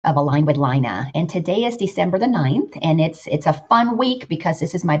of Align with Lina. And today is December the 9th, and it's a fun week because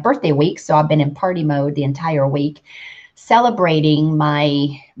this is my birthday week. So I've been in party mode the entire week, celebrating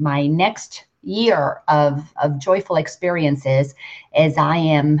my next year of joyful experiences as I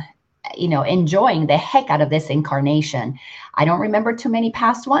am, enjoying the heck out of this incarnation. I don't remember too many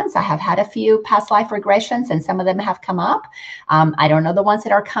past ones. I have had a few past life regressions, and some of them have come up. I don't know the ones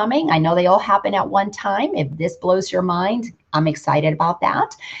that are coming. I know they all happen at one time. If this blows your mind, I'm excited about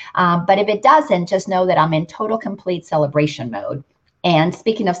that. But if it doesn't, just know that I'm in total, complete celebration mode. And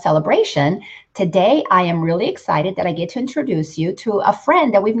speaking of celebration, today I am really excited that I get to introduce you to a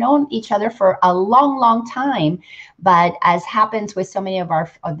friend that we've known each other for a long, long time. But as happens with so many of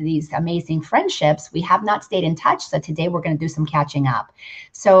these amazing friendships, we have not stayed in touch. So today we're going to do some catching up.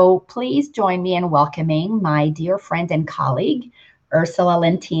 So please join me in welcoming my dear friend and colleague, Ursula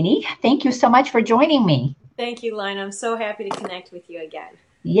Lentini. Thank you so much for joining me. Thank you, Lina. I'm so happy to connect with you again.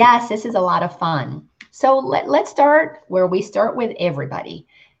 Yes, this is a lot of fun. So let's start where we start with everybody.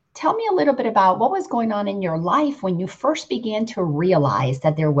 Tell me a little bit about what was going on in your life when you first began to realize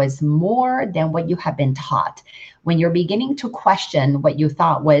that there was more than what you have been taught, when you're beginning to question what you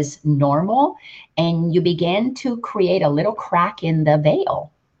thought was normal and you began to create a little crack in the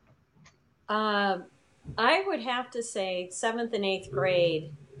veil. I would have to say 7th and 8th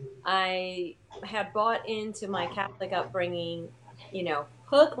grade, I had bought into my Catholic upbringing,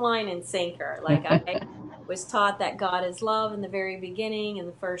 hook, line, and sinker. Like I was taught that God is love in the very beginning, in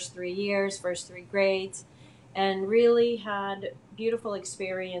the first 3 years, first 3 grades, and really had beautiful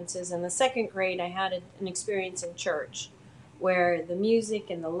experiences. In the 2nd grade, I had an experience in church where the music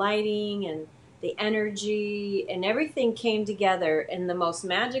and the lighting and the energy and everything came together in the most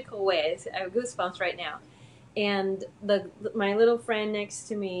magical ways. I have goosebumps right now. And my little friend next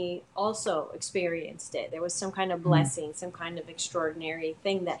to me also experienced it. There was some kind of blessing, some kind of extraordinary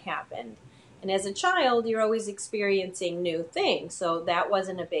thing that happened. And as a child, you're always experiencing new things. So that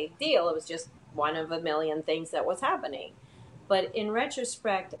wasn't a big deal. It was just one of a million things that was happening. But in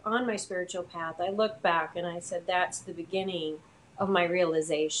retrospect, on my spiritual path, I look back and I said, that's the beginning of my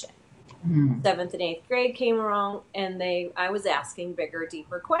realization. 7th and 8th grade came along, and I was asking bigger,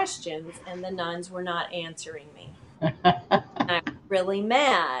 deeper questions, and the nuns were not answering me. I'm really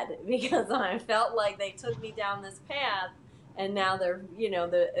mad because I felt like they took me down this path, and now they're,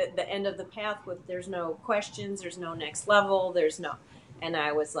 the end of the path with there's no questions, there's no next level, and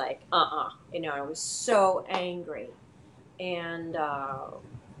I was like, I was so angry. And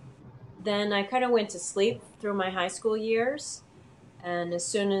then I kind of went to sleep through my high school years. And as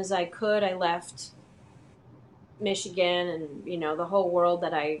soon as I could, I left Michigan and, the whole world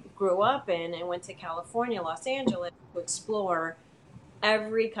that I grew up in, and went to California, Los Angeles, to explore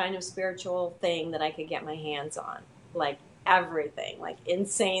every kind of spiritual thing that I could get my hands on, like everything, like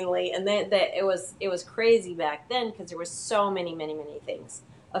insanely. And it was crazy back then because there were so many, many, many things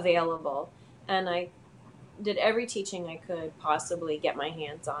available. And I did every teaching I could possibly get my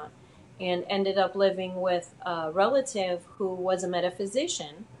hands on, and ended up living with a relative who was a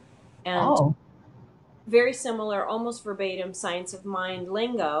metaphysician, and very similar, almost verbatim, science of mind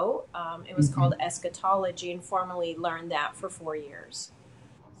lingo. It was called eschatology, and formally learned that for 4 years.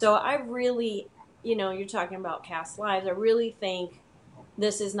 So I really, you're talking about past lives. I really think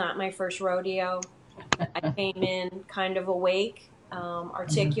this is not my first rodeo. I came in kind of awake,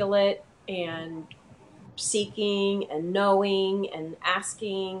 articulate, and seeking and knowing and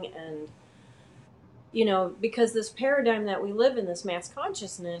asking, and because this paradigm that we live in, this mass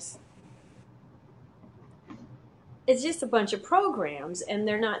consciousness, it's just a bunch of programs, and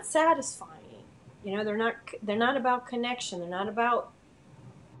they're not satisfying. They're not about connection. They're not about,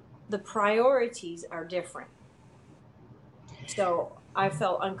 the priorities are different. So I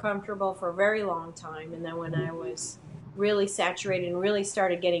felt uncomfortable for a very long time, and then when I was really saturated and really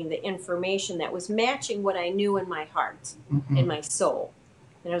started getting the information that was matching what I knew in my heart, in my soul.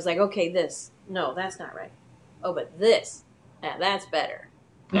 And I was like, okay, no, that's not right. Oh, but this, that's better.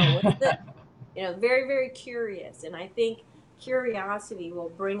 Oh, what's this? Very, very curious. And I think curiosity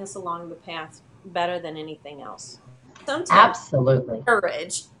will bring us along the path better than anything else. Sometimes absolutely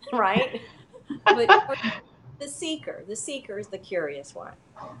courage, right? But the seeker is the curious one.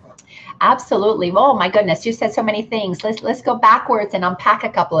 Absolutely. Oh my goodness, you said so many things. Let's go backwards and unpack a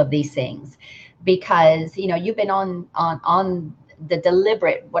couple of these things, because you've been on the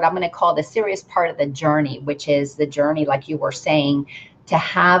deliberate, what I'm going to call the serious part of the journey, which is the journey, like you were saying, to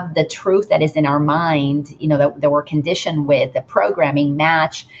have the truth that is in our mind, that we're conditioned with, the programming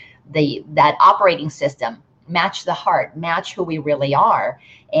match that operating system match the heart, match who we really are.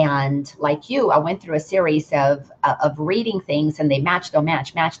 And like you, I went through a series of reading things, and they match, don't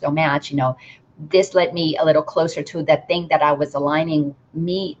match, match, don't match. This led me a little closer to that thing that was aligning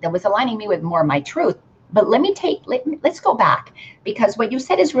me with more of my truth. But let's go back, because what you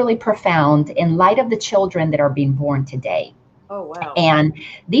said is really profound in light of the children that are being born today. Oh, wow. And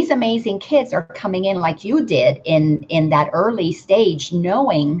these amazing kids are coming in like you did in that early stage,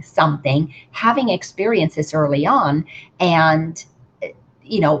 knowing something, having experiences early on. And,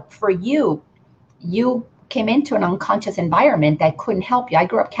 for you came into an unconscious environment that couldn't help you. I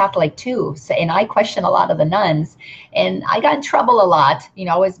grew up Catholic too. So, and I questioned a lot of the nuns, and I got in trouble a lot.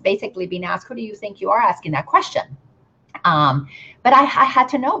 I was basically being asked, who do you think you are, asking that question? But I had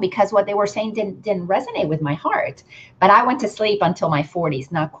to know, because what they were saying didn't resonate with my heart. But I went to sleep until my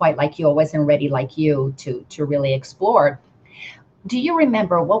 40s, not quite like you. I wasn't ready like you to really explore. Do you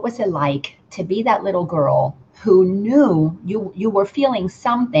remember, what was it like to be that little girl who knew you were feeling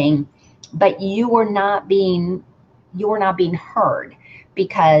something, but you were not being heard?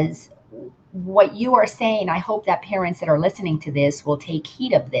 Because what you are saying, I hope that parents that are listening to this will take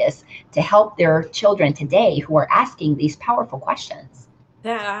heed of this to help their children today who are asking these powerful questions.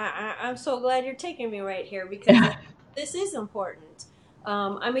 I'm so glad you're taking me right here, because this is important.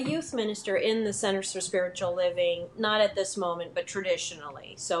 I'm a youth minister in the Centers for Spiritual Living, not at this moment, but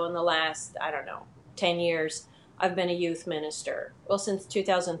traditionally. So in the last, I don't know, 10 years, I've been a youth minister. Well, since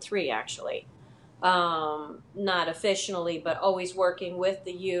 2003, actually. Not officially, but always working with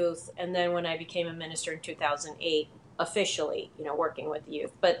the youth. And then when I became a minister in 2008, officially, working with the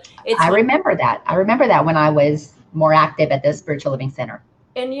youth. But I remember that. I remember that when I was more active at the Spiritual Living Center.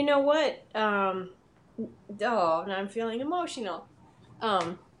 And you know what? Oh, now I'm feeling emotional.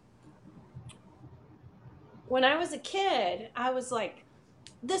 When I was a kid, I was like,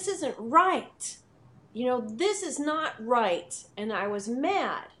 this isn't right. This is not right. And I was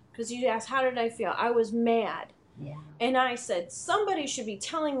mad, because you asked, how did I feel? I was mad. Yeah. And I said, somebody should be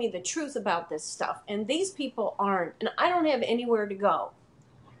telling me the truth about this stuff. And these people aren't. And I don't have anywhere to go.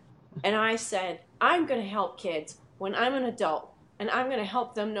 And I said, I'm going to help kids when I'm an adult, and I'm going to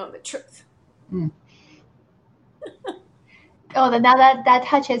help them know the truth. Mm. Oh, now that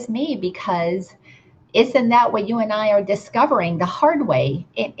touches me, because isn't that what you and I are discovering the hard way?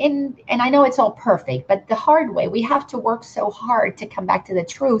 And I know it's all perfect, but the hard way, we have to work so hard to come back to the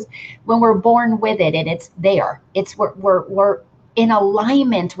truth when we're born with it, and it's there. We're in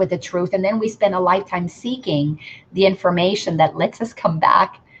alignment with the truth, and then we spend a lifetime seeking the information that lets us come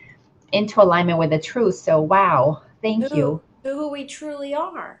back into alignment with the truth. So, wow, thank you. To who we truly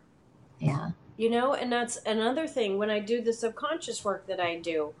are. Yeah. And that's another thing. When I do the subconscious work that I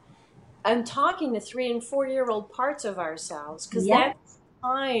do, I'm talking to 3 and 4-year-old parts of ourselves, because Yes. that's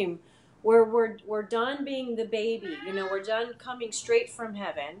time where we're done being the baby. We're done coming straight from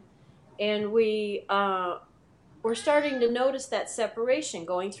heaven, and we're starting to notice that separation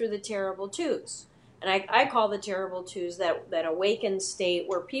going through the terrible twos. And I call the terrible twos that awakened state,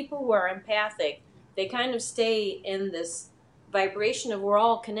 where people who are empathic, they kind of stay in this vibration of we're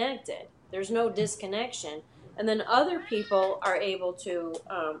all connected. There's no disconnection. And then other people are able to,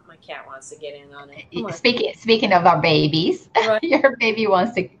 my cat wants to get in on it. Come on. Speaking of our babies, Right. Your baby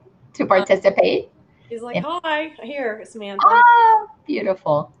wants to participate. He's like, hi, here, Samantha. Ah,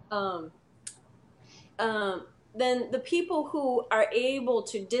 beautiful. Then the people who are able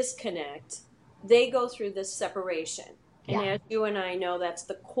to disconnect, they go through this separation. And as you and I know, that's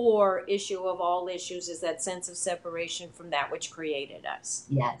the core issue of all issues, is that sense of separation from that which created us.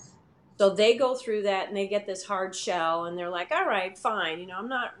 Yes. So they go through that, and they get this hard shell, and they're like, all right, fine. I'm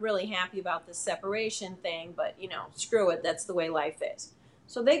not really happy about this separation thing, but, screw it. That's the way life is.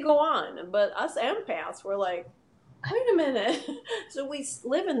 So they go on. But us empaths, we're like, wait a minute. So we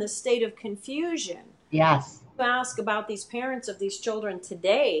live in this state of confusion. Yes. Ask about these parents of these children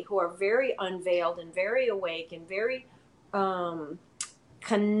today, who are very unveiled and very awake and very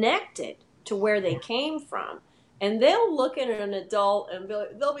connected to where they came from. And they'll look at an adult and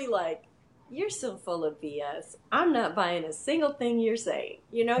they'll be like, you're so full of BS. I'm not buying a single thing you're saying.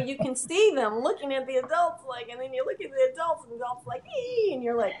 You can see them looking at the adults and then you look at the adults, and the adults like, ee, and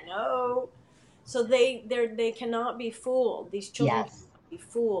you're like, no. So they cannot be fooled. These children cannot be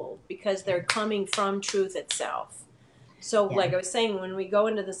fooled, because they're coming from truth itself. So like I was saying, when we go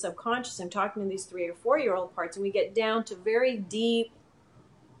into the subconscious, I'm talking to these 3 or 4-year-old parts, and we get down to very deep,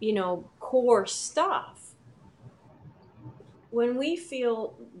 core stuff. When we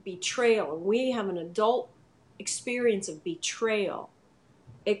feel betrayal, and we have an adult experience of betrayal,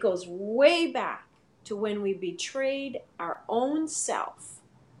 it goes way back to when we betrayed our own self.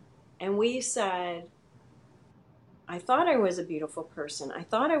 And we said, I thought I was a beautiful person. I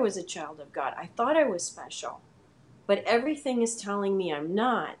thought I was a child of God. I thought I was special. But everything is telling me I'm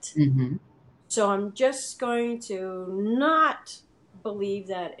not. Hmm. So I'm just going to not believe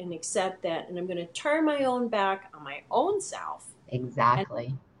that and accept that. And I'm going to turn my own back on my own self and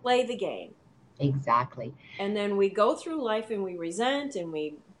Exactly. play the game. Exactly. And then we go through life and we resent and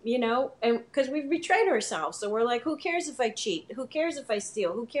we, and because we've betrayed ourselves. So we're like, who cares if I cheat? Who cares if I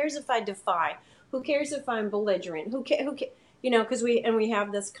steal? Who cares if I defy? Who cares if I'm belligerent? Because we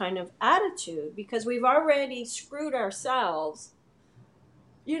have this kind of attitude because we've already screwed ourselves.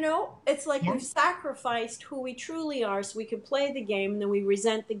 It's like Yeah. we've sacrificed who we truly are so we can play the game, and then we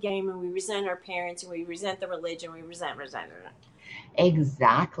resent the game, and we resent our parents, and we resent the religion, we resent.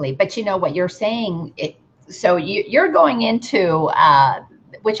 Exactly. But you know what you're saying, so you're going into,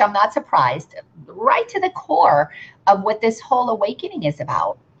 which I'm not surprised, right to the core of what this whole awakening is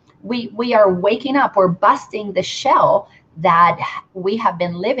about. We are waking up, we're busting the shell that we have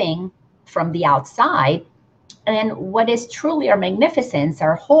been living from the outside. And what is truly our magnificence,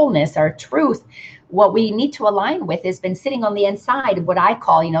 our wholeness, our truth, what we need to align with has been sitting on the inside, what I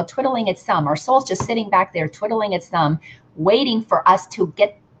call, twiddling its thumb. Our soul's just sitting back there, twiddling its thumb, waiting for us to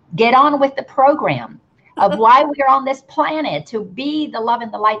get on with the program of why we're on this planet, to be the love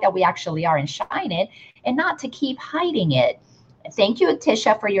and the light that we actually are and shine it, and not to keep hiding it. Thank you,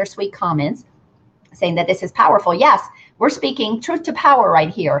 Tisha, for your sweet comments, saying that this is powerful. Yes, we're speaking truth to power right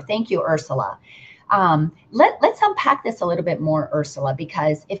here. Thank you, Ursula. Let's unpack this a little bit more, Ursula,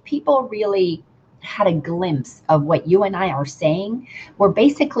 because if people really had a glimpse of what you and I are saying, we're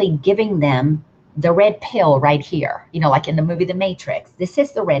basically giving them the red pill right here, like in the movie The Matrix. This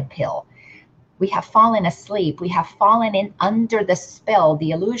is the red pill. We have fallen asleep. We have fallen in under the spell,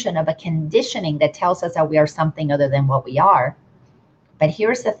 the illusion of a conditioning that tells us that we are something other than what we are. But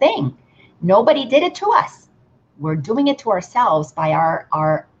here's the thing, nobody did it to us. We're doing it to ourselves by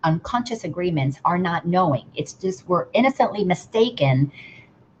our unconscious agreements, our not knowing. It's just we're innocently mistaken.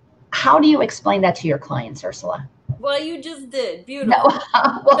 How do you explain that to your clients, Ursula? Well, you just did. No. Beautiful. Really,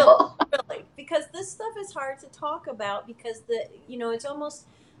 Well, really. Because this stuff is hard to talk about because it's almost,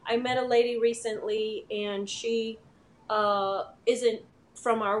 I met a lady recently and she isn't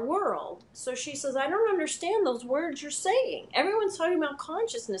from our world. So she says, I don't understand those words you're saying. Everyone's talking about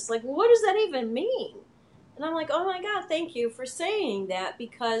consciousness. Like, what does that even mean? And I'm like, oh my God, thank you for saying that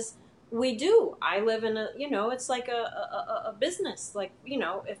because we do. I live in it's like a business. Like,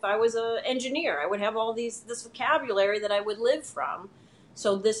 if I was an engineer, I would have all this vocabulary that I would live from.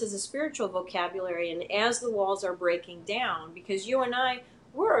 So this is a spiritual vocabulary. And as the walls are breaking down, because you and I,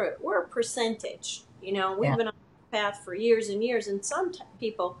 we're a percentage, we've yeah. been on the path for years and years. And some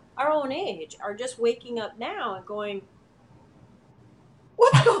people our own age are just waking up now and going,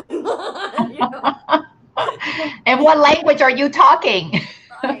 what's going on? And what language are you talking?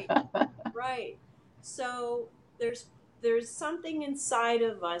 Right. Right. So there's something inside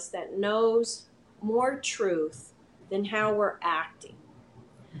of us that knows more truth than how we're acting.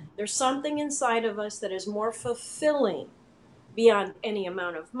 There's something inside of us that is more fulfilling beyond any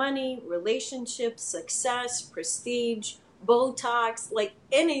amount of money, relationships, success, prestige, Botox, like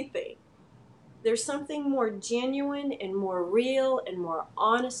anything. There's something more genuine and more real and more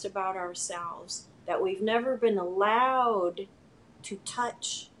honest about ourselves that we've never been allowed to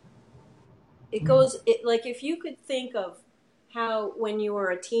touch. Like if you could think of how when you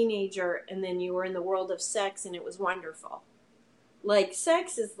were a teenager and then you were in the world of sex and it was wonderful. Like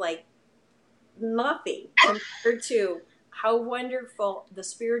sex is like nothing compared to how wonderful the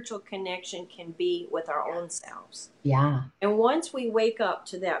spiritual connection can be with our own selves. Yeah. And once we wake up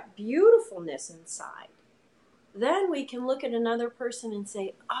to that beautifulness inside, then we can look at another person and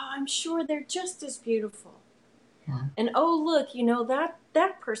say, oh, I'm sure they're just as beautiful. Yeah. And oh, look,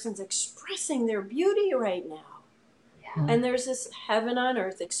 that person's expressing their beauty right now. Yeah. And there's this heaven on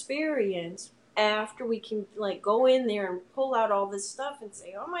earth experience after we can like go in there and pull out all this stuff and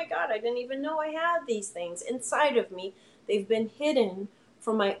say, oh my God, I didn't even know I had these things inside of me. They've been hidden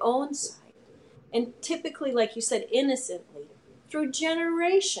from my own side. And typically, like you said, innocently, through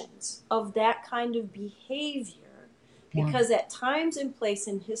generations of that kind of behavior, Yeah. because at times and place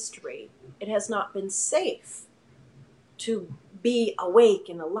in history, it has not been safe to be awake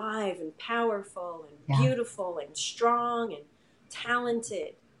and alive and powerful and beautiful and strong and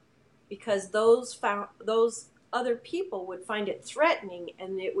talented, because those other people would find it threatening,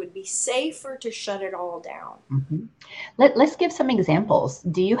 and it would be safer to shut it all down. Mhm. Let's give some examples.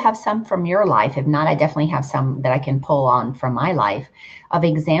 Do you have some from your life? If not, I definitely have some that I can pull on from my life of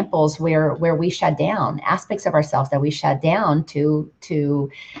examples where we shut down aspects of ourselves that we shut down to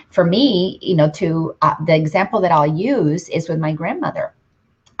for me, to the example that I'll use is with my grandmother.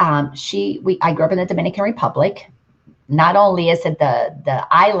 I grew up in the Dominican Republic. Not only is it the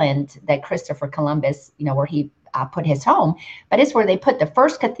island that Christopher Columbus, where he put his home, but it's where they put the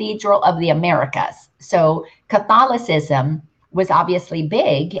first cathedral of the Americas. So Catholicism was obviously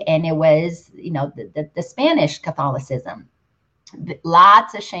big, and it was, the Spanish Catholicism.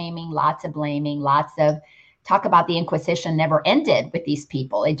 Lots of shaming, lots of blaming, lots of talk about the Inquisition never ended with these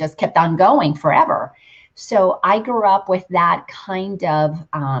people. It just kept on going forever. So I grew up with that kind of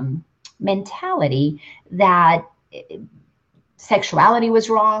mentality that sexuality was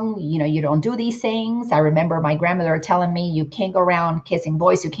wrong. You don't do these things. I remember my grandmother telling me, you can't go around kissing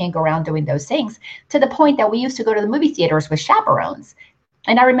boys. You can't go around doing those things, to the point that we used to go to the movie theaters with chaperones.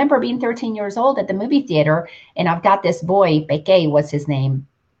 And I remember being 13 years old at the movie theater, and I've got this boy, Peque was his name.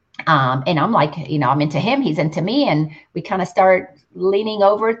 And I'm like, I'm into him, he's into me. And we kind of start leaning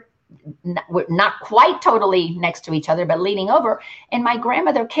over, not quite totally next to each other, but leaning over. And my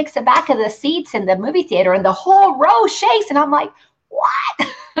grandmother kicks the back of the seats in the movie theater, and the whole row shakes. And I'm like,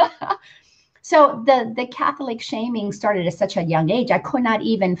 what? So the Catholic shaming started at such a young age. I could not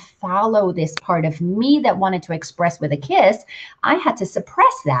even follow this part of me that wanted to express with a kiss. I had to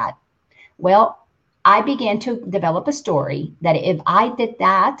suppress that. Well, I began to develop a story that if I did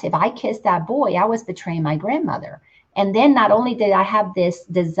that, if I kissed that boy, I was betraying my grandmother. And then not only did I have this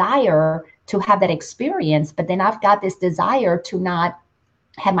desire to have that experience, but then I've got this desire to not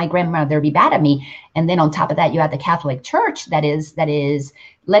have my grandmother be bad at me. And then on top of that, you have the Catholic Church that is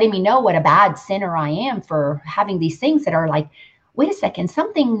letting me know what a bad sinner I am for having these things that are like, wait a second,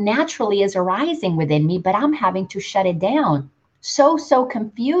 something naturally is arising within me, but I'm having to shut it down. So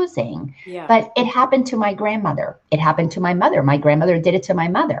confusing. Yeah. But it happened to my grandmother. It happened to my mother. My grandmother did it to my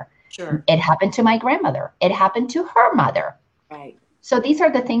mother. Sure. It happened to my grandmother. It happened to her mother. Right. So these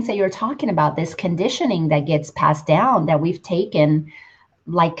are the things that you're talking about, this conditioning that gets passed down that we've taken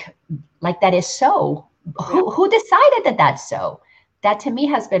like that is so. Yeah. Who decided that that's so? That to me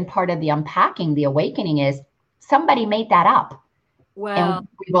has been part of the unpacking, the awakening is somebody made that up. Well, and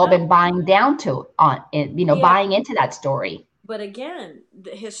we've all been buying buying into that story. But again,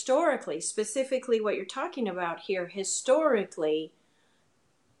 historically, specifically what you're talking about here, historically,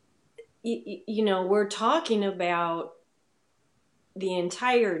 we're talking about the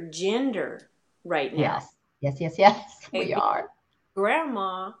entire gender right now. Yes, we are.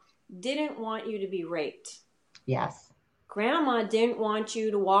 Grandma didn't want you to be raped. Yes. Grandma didn't want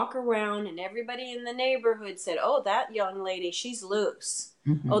you to walk around and everybody in the neighborhood said, oh, that young lady, she's loose.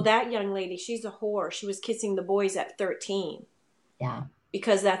 Mm-hmm. Oh, that young lady, she's a whore. She was kissing the boys at 13. Yeah.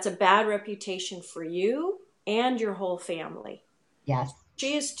 Because that's a bad reputation for you and your whole family. Yes.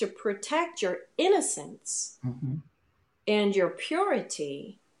 She is to protect your innocence and your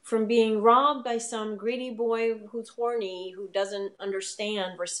purity from being robbed by some greedy boy who's horny, who doesn't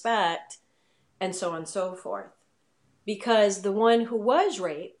understand respect, and so on and so forth. Because the one who was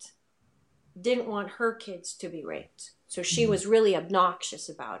raped didn't want her kids to be raped. So she was really obnoxious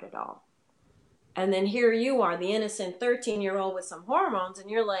about it all. And then here you are, the innocent 13-year-old with some hormones, and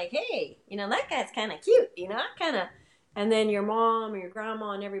you're like, hey, that guy's kind of cute, and then your mom or your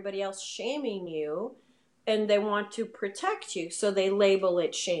grandma and everybody else shaming you, and they want to protect you, so they label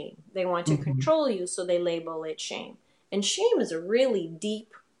it shame. They want to control you, so they label it shame. And shame is a really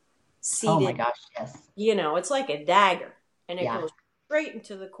deep-seated, oh my gosh, yes. It's like a dagger, and it goes straight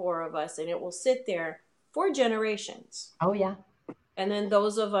into the core of us, and it will sit there for generations. Oh, yeah. And then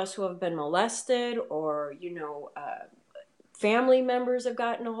those of us who have been molested or, family members have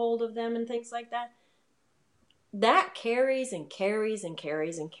gotten a hold of them and things like that, that carries and carries and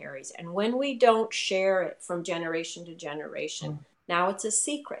carries and carries. And when we don't share it from generation to generation, now it's a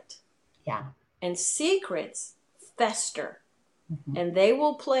secret. Yeah. And secrets fester and they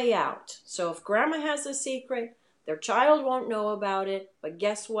will play out. So if grandma has a secret, their child won't know about it. But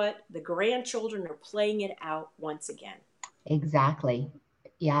guess what? The grandchildren are playing it out once again. Exactly.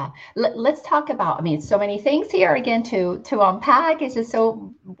 Yeah. Let's talk about, so many things here again to unpack. It's just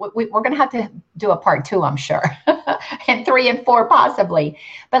so, we're going to have to do a part 2, I'm sure, and 3 and 4 possibly.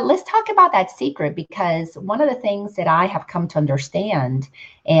 But let's talk about that secret, because one of the things that I have come to understand,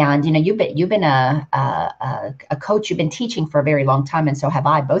 and, you've been a coach, you've been teaching for a very long time. And so have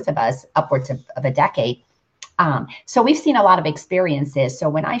I, both of us, upwards of a decade. So we've seen a lot of experiences. So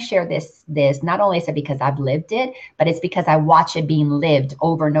when I share this not only is it because I've lived it, but it's because I watch it being lived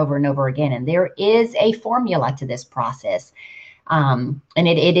over and over and over again. And there is a formula to this process. And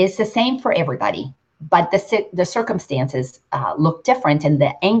it is the same for everybody, but the circumstances look different and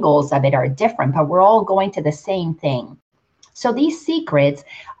the angles of it are different, but we're all going to the same thing. So these secrets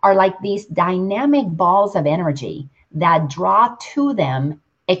are like these dynamic balls of energy that draw to them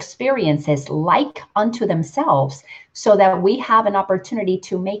experiences like unto themselves, so that we have an opportunity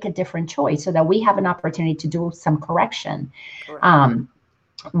to make a different choice, so that we have an opportunity to do some correction.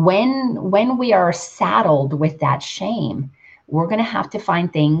 When we are saddled with that shame, we're going to have to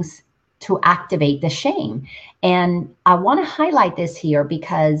find things to activate the shame. And I want to highlight this here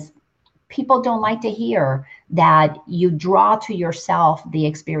because people don't like to hear that you draw to yourself the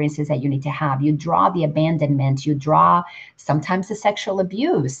experiences that you need to have. You draw the abandonment, you draw sometimes the sexual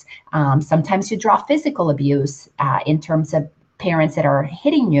abuse, sometimes you draw physical abuse in terms of parents that are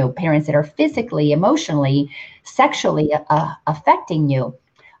hitting you, parents that are physically, emotionally, sexually affecting you.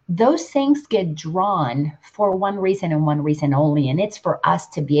 Those things get drawn for one reason and one reason only, and it's for us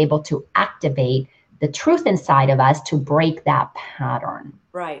to be able to activate the truth inside of us to break that pattern.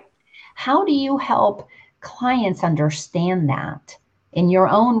 Right. How do you help clients understand that in your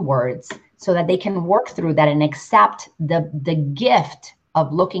own words so that they can work through that and accept the gift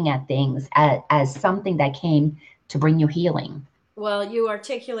of looking at things as something that came to bring you healing? Well, you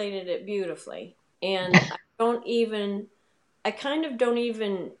articulated it beautifully. And I kind of don't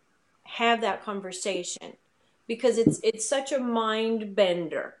even have that conversation because it's such a mind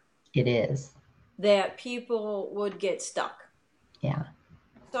bender. It is. That people would get stuck. Yeah.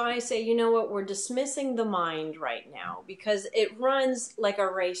 So I say, you know what, we're dismissing the mind right now because it runs like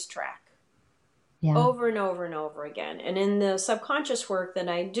a racetrack. Yeah. Over and over and over again. And in the subconscious work that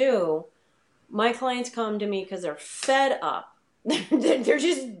I do, my clients come to me because they're fed up. They're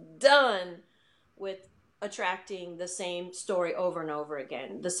just done with attracting the same story over and over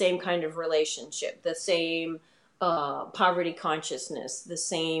again, the same kind of relationship, the same poverty consciousness, the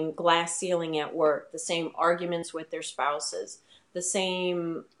same glass ceiling at work, the same arguments with their spouses, the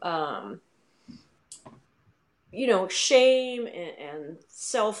same, shame and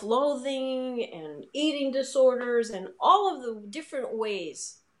self-loathing and eating disorders and all of the different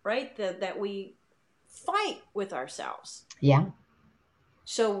ways, right, that we fight with ourselves. Yeah.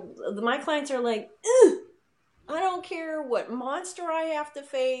 So my clients are like, I don't care what monster I have to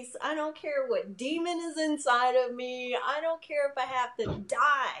face. I don't care what demon is inside of me. I don't care if I have to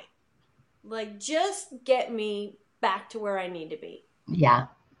die. Like, just get me back to where I need to be. Yeah.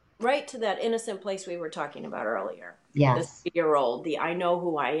 Right to that innocent place we were talking about earlier. Yes. The 3-year-old, I know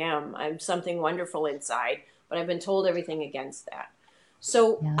who I am. I'm something wonderful inside, but I've been told everything against that.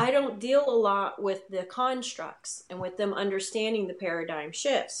 So yeah. I don't deal a lot with the constructs and with them understanding the paradigm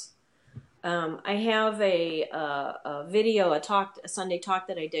shifts. I have a video, a Sunday talk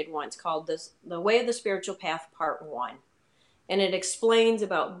that I did once called The Way of the Spiritual Path, Part 1. And it explains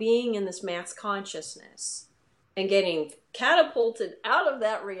about being in this mass consciousness and getting catapulted out of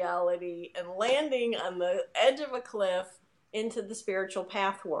that reality and landing on the edge of a cliff into the spiritual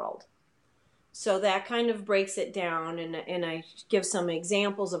path world. So that kind of breaks it down, and I give some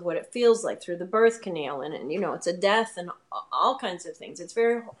examples of what it feels like through the birth canal, and it's a death and all kinds of things. It's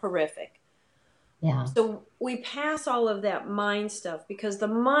very horrific. Yeah. So we pass all of that mind stuff because the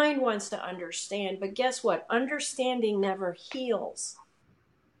mind wants to understand, but guess what? Understanding never heals.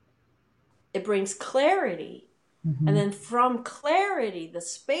 It brings clarity. Mm-hmm. And then from clarity, the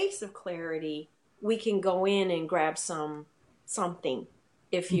space of clarity, we can go in and grab something.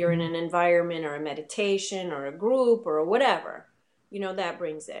 If you're in an environment or a meditation or a group or whatever, that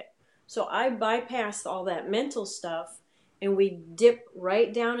brings it. So I bypass all that mental stuff and we dip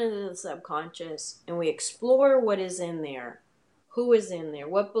right down into the subconscious and we explore what is in there, who is in there,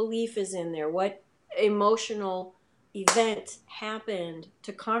 what belief is in there, what emotional event happened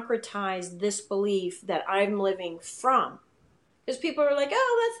to concretize this belief that I'm living from. Because people are like,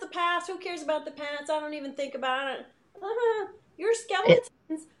 oh, that's the past. Who cares about the past? I don't even think about it. Your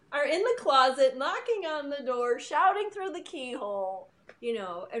skeletons are in the closet, knocking on the door, shouting through the keyhole,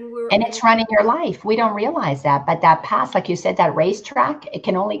 and it's running your life. We don't realize that, but that past, like you said, that racetrack, it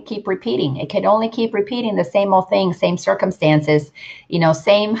can only keep repeating. It can only keep repeating the same old thing, same circumstances,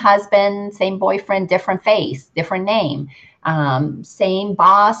 same husband, same boyfriend, different face, different name, same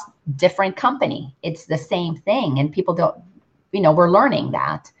boss, different company. It's the same thing, and people don't, we're learning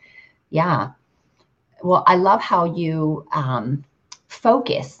that. Yeah. Well, I love how you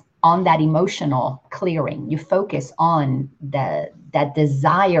focus on that emotional clearing. You focus on that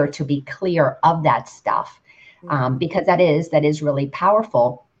desire to be clear of that stuff. Mhm. because that is really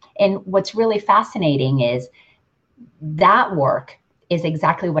powerful. And what's really fascinating is that work is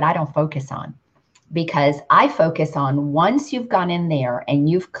exactly what I don't focus on, because I focus on once you've gone in there and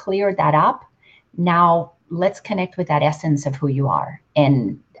you've cleared that up, now let's connect with that essence of who you are.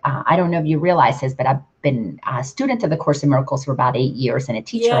 And I don't know if you realize this, but I've been a student of the Course in Miracles for about 8 years and a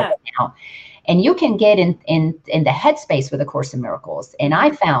teacher of Yeah. it now. And you can get in the headspace with the Course in Miracles. And I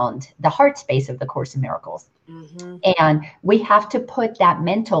Mhm. found the heart space of the Course in Miracles. Mhm. And we have to put that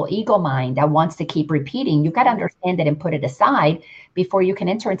mental ego mind that wants to keep repeating. You've got to Mhm. understand it and put it aside before you can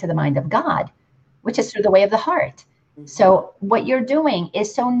enter into the mind of God, which is through the way of the heart. Mhm. So, what you're doing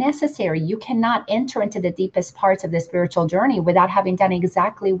is so necessary. You cannot enter into the deepest parts of the spiritual journey without having done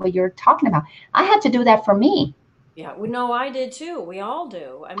exactly what you're talking about. I had to do that for me. Yeah, well, no, I did too. We all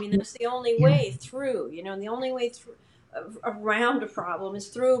do. I mean, that's the only Yeah. way through. The only way through around a problem is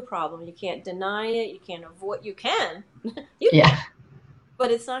through a problem. You can't deny it. You can't avoid. You can. You can, Yeah. but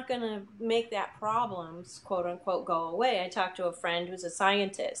it's not going to make that problem, quote unquote, go away. I talked to a friend who's a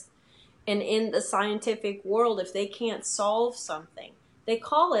scientist, and in the scientific world, if they can't solve something, they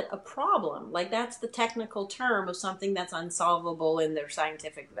call it a problem. Like that's the technical term of something that's unsolvable in their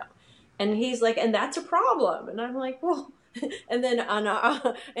scientific development. And he's like, and that's a problem. And I'm like, well, and then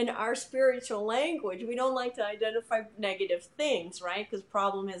in our spiritual language, we don't like to identify negative things, right? Because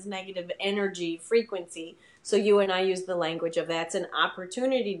problem has negative energy frequency. So you and I use the language of that's an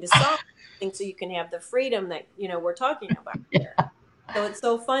opportunity to solve things, so you can have the freedom that we're talking about here. So it's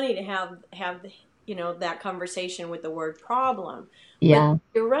so funny to have that conversation with the word problem. But Yeah.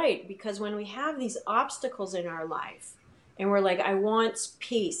 you're right, because when we have these obstacles in our life and we're like, I want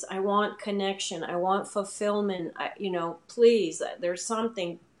peace, I want connection, I want fulfillment, please, there's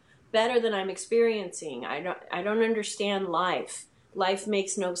something better than I'm experiencing. I don't understand life. Life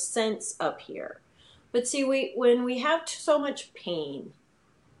makes no sense up here. But see, when we have so much pain,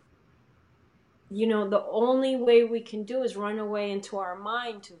 the only way we can do is run away into our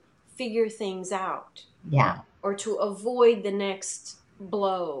mind to figure things out Yeah. or to avoid the next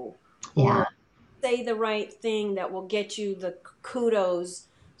blow Yeah. or say the right thing that will get you the kudos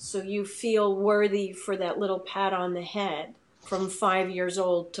so you feel worthy for that little pat on the head from 5 years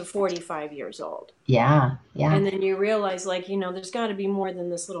old to 45 years old. Yeah. Yeah. And then you realize, like, there's got to be more than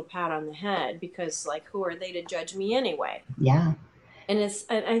this little pat on the head, because, like, who are they to judge me anyway? Yeah. And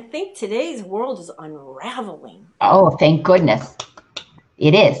I think today's world is unraveling. Oh, thank goodness.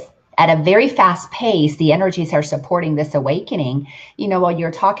 It is. At a very fast pace, the energies are supporting this awakening. What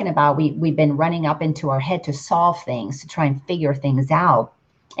you're talking about, we've been running up into our head to solve things, to try and figure things out.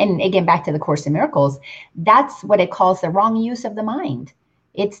 And again, back to the Course in Miracles, that's what it calls the wrong use of the mind.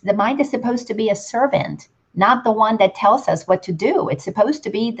 It's the mind is supposed to be a servant, not the one that tells us what to do. It's supposed to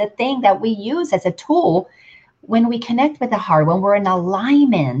be the thing that we use as a tool when we connect with the heart, when we're in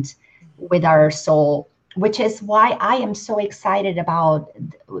alignment with our soul, which is why I am so excited about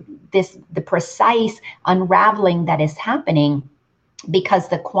the precise unraveling that is happening, because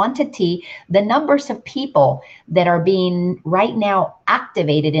the numbers of people that are being right now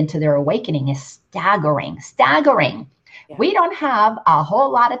activated into their awakening is staggering, staggering. Yeah, We don't have a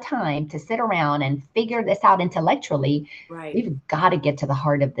whole lot of time to sit around and figure this out intellectually. right. We've got to get to the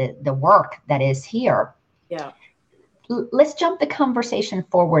heart of the work that is here. Yeah. Let's jump the conversation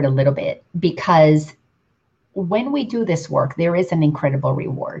forward a little bit, because when we do this work, there is an incredible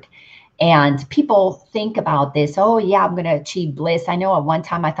reward. And people think about this, oh, yeah, I'm going to achieve bliss. I know at one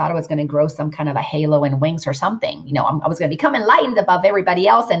time I thought I was going to grow some kind of a halo and wings or something. I was going to become enlightened above everybody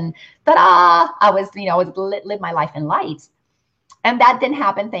else. And ta-da, I was live my life in light. And that didn't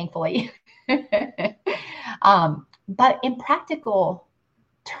happen, thankfully. But in practical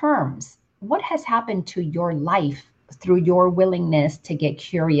terms, what has happened to your life through your willingness to get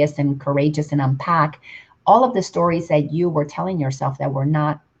curious and courageous and unpack all of the stories that you were telling yourself that were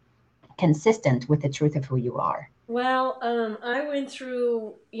not consistent with the truth of who you are? Well, I went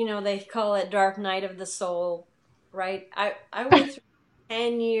through, they call it dark night of the soul, right? I went through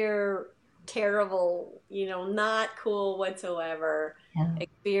 10-year terrible, not cool whatsoever Yeah.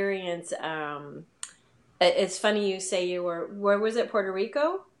 experience. It's funny you say you were, where was it, Puerto Rico?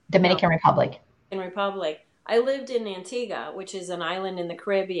 No, Dominican Republic. in Republic. I lived in Antigua, which is an island in the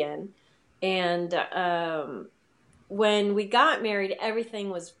Caribbean, and when we got married,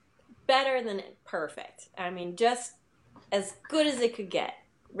 everything was better than perfect. I mean, just as good as it could get,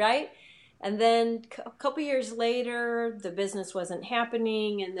 right? And then a couple years later, the business wasn't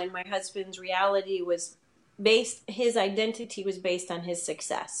happening, and then my husband's reality was his identity was based on his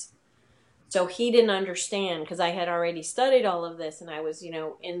success. So he didn't understand because I had already studied all of this and I was,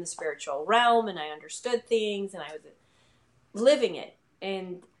 in the spiritual realm and I understood things and I was living it.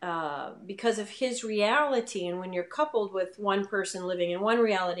 And because of his reality, and when you're coupled with one person living in one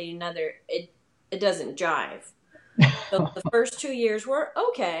reality, another, it doesn't jive. So the first 2 years were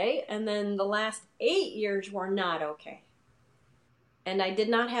okay, and then the last 8 years were not okay. And I did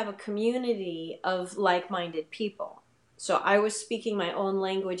not have a community of like-minded people. So I was speaking my own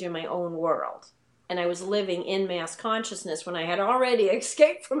language in my own world. And I was living in mass consciousness when I had already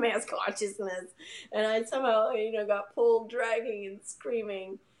escaped from mass consciousness. And I somehow, got pulled, dragging and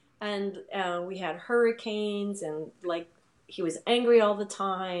screaming. And we had hurricanes and he was angry all the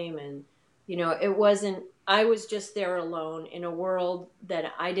time. And, it wasn't, I was just there alone in a world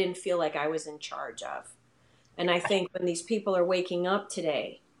that I didn't feel like I was in charge of. And I think when these people are waking up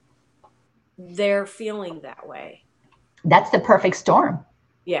today, they're feeling that way. That's the perfect storm.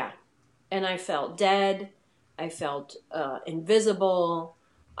 Yeah. And I felt dead. I felt invisible.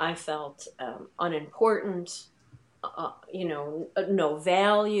 I felt unimportant, no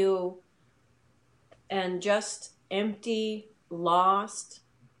value, and just empty, lost,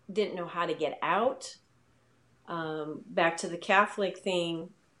 didn't know how to get out. Back to the Catholic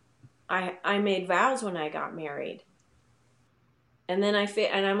thing, I made vows when I got married. And then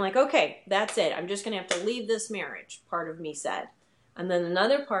I'm like, okay, that's it. I'm just going to have to leave this marriage, part of me said. And then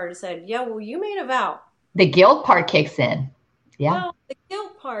another part said, yeah, well, you made a vow. The guilt part kicks in. Yeah. Well, the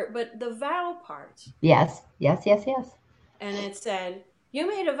guilt part, but the vow part. Yes. And it said, you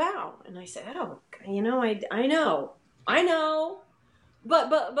made a vow. And I said, oh, I know.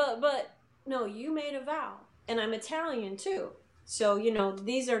 But no, you made a vow. And I'm Italian too. So,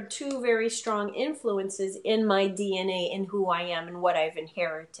 these are two very strong influences in my DNA and who I am and what I've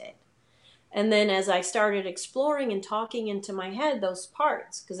inherited. And then as I started exploring and talking into my head those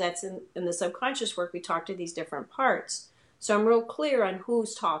parts, because that's in the subconscious work, we talk to these different parts. So I'm real clear on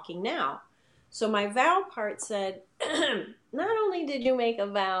who's talking now. So my vow part said, not only did you make a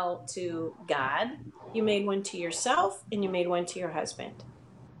vow to God, you made one to yourself and you made one to your husband.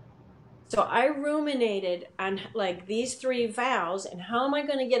 So I ruminated on these 3 vows and how am I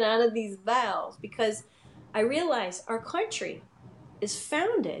going to get out of these vows? Because I realized our country is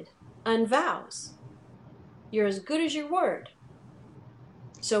founded on vows. You're as good as your word.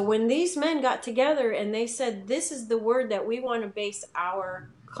 So when these men got together and they said, this is the word that we want to base our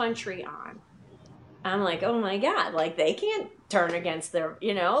country on, I'm like, oh my God, they can't turn against their,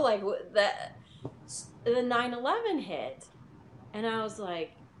 the 9/11 hit. And I was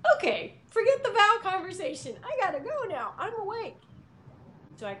like, okay, forget the vow conversation. I gotta go now. I'm awake.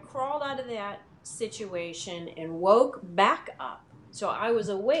 So I crawled out of that situation and woke back up. So I was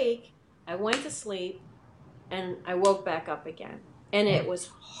awake, I went to sleep, and I woke back up again. And it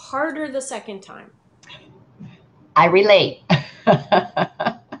was harder the second time. I relate.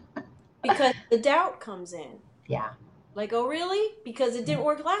 Because the doubt comes in. Yeah. Oh, really? Because it didn't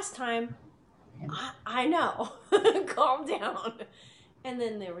work last time. I know. Calm down. And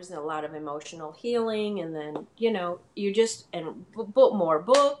then there was a lot of emotional healing. And then, more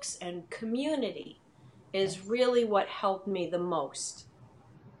books and community is really what helped me the most.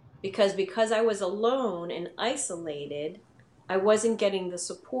 Because I was alone and isolated, I wasn't getting the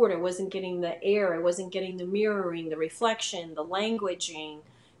support. I wasn't getting the air. I wasn't getting the mirroring, the reflection, the languaging,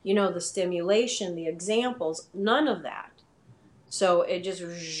 the stimulation, the examples, none of that. So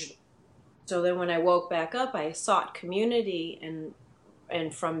so then when I woke back up, I sought community,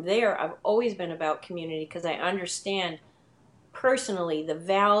 and from there, I've always been about community because I understand personally the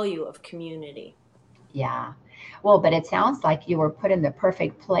value of community. Yeah. Well, but it sounds like you were put in the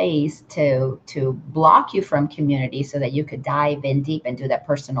perfect place to block you from community so that you could dive in deep and do that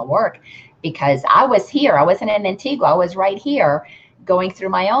personal work. Because I was here, I wasn't in Antigua, I was right here going through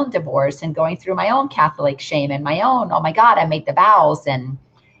my own divorce and going through my own Catholic shame and my own, oh my God, I made the vows and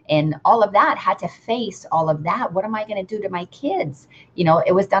all of that, had to face all of that. What am I going to do to my kids?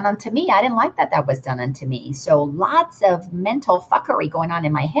 It was done unto me. I didn't like that was done unto me. So lots of mental fuckery going on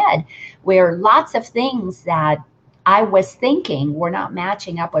in my head where lots of things that I was thinking were not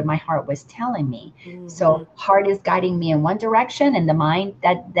matching up what my heart was telling me. Mm-hmm. So heart is guiding me in one direction and the mind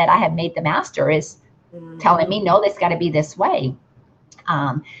that I have made the master is telling me, no, this got to be this way.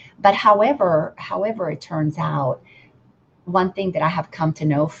 But however it turns out, one thing that I have come to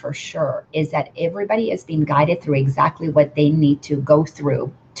know for sure is that everybody is being guided through exactly what they need to go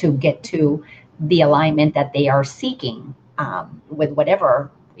through to get to the alignment that they are seeking with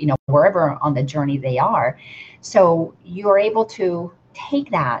whatever, wherever on the journey they are. So you're able to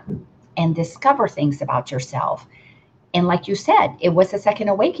take that and discover things about yourself And like you said, it was a second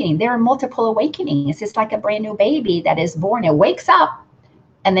awakening. There are multiple awakenings. It's like a brand new baby that is born. It wakes up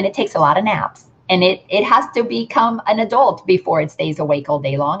and then it takes a lot of naps. And it has to become an adult before it stays awake all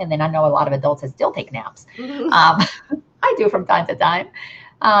day long. And then I know a lot of adults that still take naps. I do from time to time.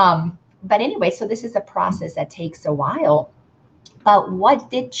 But anyway, so this is a process that takes a while. But what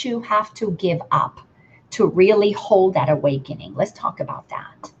did you have to give up to really hold that awakening? Let's talk about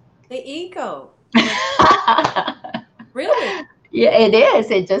that. The ego. Really? Yeah, it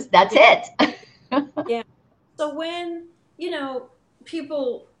is. It just, that's Yeah. it. Yeah. So when,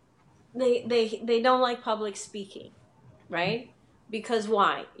 people they don't like public speaking, right? Because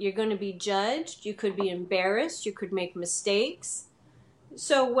why? You're going to be judged, you could be embarrassed, you could make mistakes.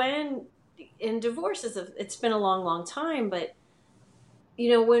 So when in divorces, it's been a long, long time, but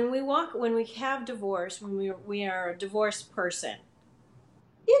when we have divorce, when we are a divorced person,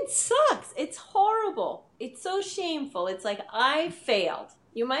 it sucks. It's horrible. It's so shameful. It's like, I failed.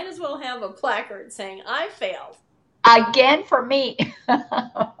 You might as well have a placard saying, I failed. Again, for me.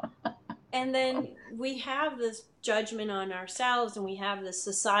 And then we have this judgment on ourselves, and we have this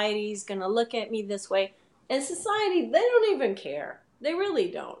society's going to look at me this way. And society, they don't even care. They really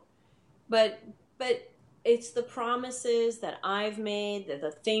don't. But it's the promises that I've made,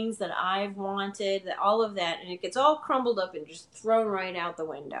 the things that I've wanted, that all of that, and it gets all crumbled up and just thrown right out the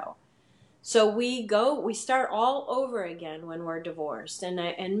window. So we start all over again when we're divorced,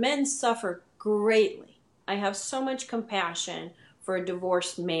 and men suffer greatly. I have so much compassion for a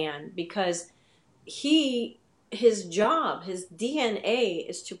divorced man, because his job, his DNA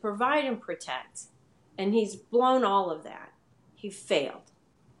is to provide and protect, and he's blown all of that. He failed.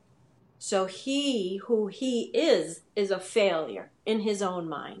 So who he is a failure in his own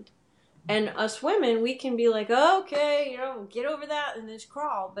mind. And us women, we can be like, okay, get over that and just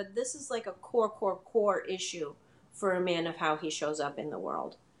crawl. But this is like a core issue for a man, of how he shows up in the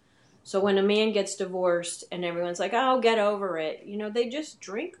world. So when a man gets divorced and everyone's like, oh, get over it, they just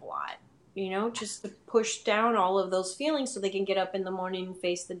drink a lot, just to push down all of those feelings so they can get up in the morning and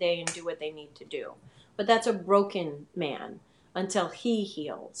face the day and do what they need to do. But that's a broken man until he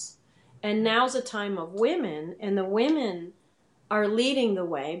heals. And now's a time of women, and the women are leading the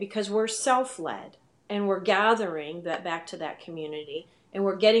way because we're self-led, and we're gathering that back to that community, and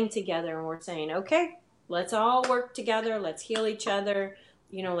we're getting together and we're saying, okay, let's all work together. Let's heal each other.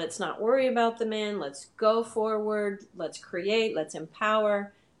 Let's not worry about the men. Let's go forward. Let's create. Let's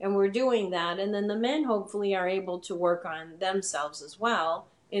empower. And we're doing that. And then the men hopefully are able to work on themselves as well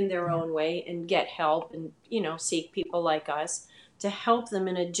in their own way, and get help, and, seek people like us to help them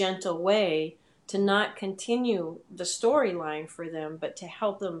in a gentle way, to not continue the storyline for them, but to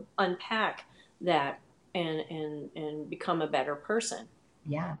help them unpack that and become a better person.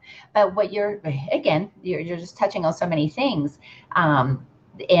 Yeah. But what you're just touching on so many things.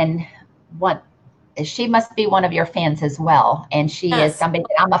 And what she must be one of your fans as well. And she is Yes, somebody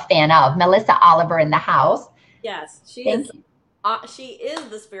that I'm a fan of. Melissa Oliver in the house. yes, Thank you. she is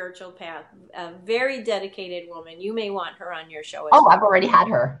the spiritual path, a very dedicated woman. You may want her on your show as Oh, well. I've already had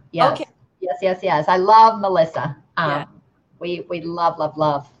her. Yes. Okay, Yes, yes, yes. I love Melissa. yeah. We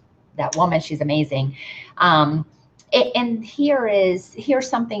love that woman. She's amazing. Um, and here's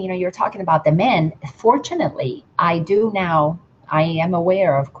something, you're talking about the men. Fortunately, I am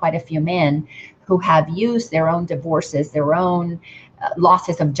aware of quite a few men who have used their own divorces, their own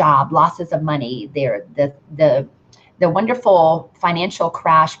losses of job, losses of money, the wonderful financial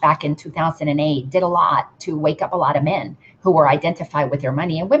crash back in 2008 did a lot to wake up a lot of men who were identified with their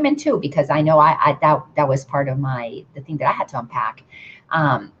money, and women too, because I know that was part of the thing that I had to unpack.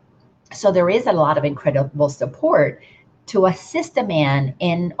 Um, so there is a lot of incredible support to assist a man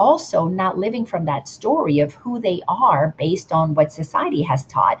in also not living from that story of who they are based on what society has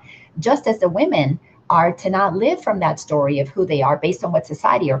taught, just as the women are to not live from that story of who they are based on what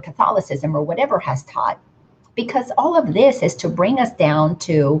society or Catholicism or whatever has taught, because all of this is to bring us down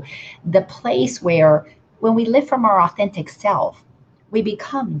to the place where when we live from our authentic self, we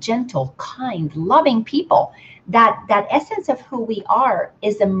become gentle, kind, loving people. That essence of who we are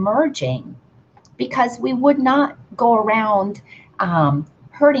is emerging, because we would not go around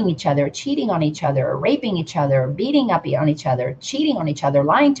hurting each other, cheating on each other, raping each other, beating up on each other, cheating on each other,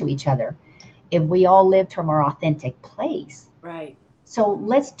 lying to each other, if we all lived from our authentic place. Right. So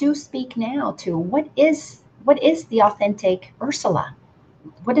let's speak now to what is the authentic Ursula?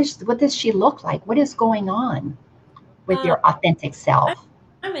 What does she look like? What is going on with Uh, your authentic I, self?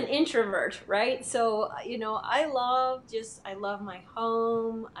 I'm an introvert, right? So, I love my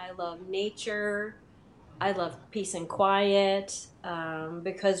home. I love nature. I love peace and quiet,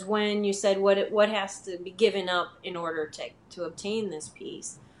 because when you said what has to be given up in order to obtain this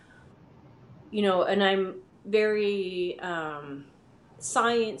peace, and I'm very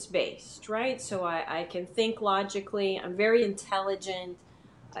science based, right? So I can think logically. I'm very intelligent.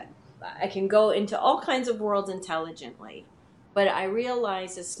 I, I can go into all kinds of worlds intelligently. But I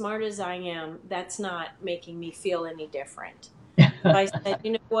realize, as smart as I am, that's not making me feel any different. So I said,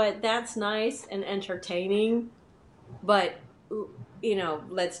 you know what, that's nice and entertaining, but,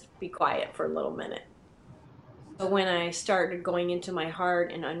 let's be quiet for a little minute. So when I started going into my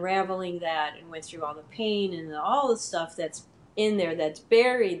heart and unraveling that and went through all the pain and all the stuff that's in there that's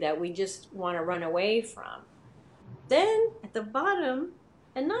buried that we just want to run away from, then at the bottom,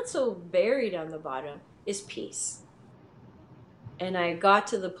 and not so buried on the bottom, is peace. And I got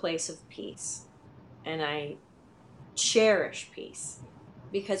to the place of peace, and I cherish peace,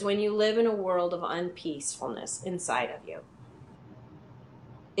 because when you live in a world of unpeacefulness inside of you,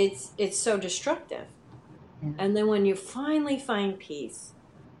 it's so destructive. Yeah. And then when you finally find peace,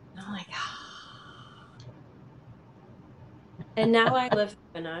 I'm like, and now I live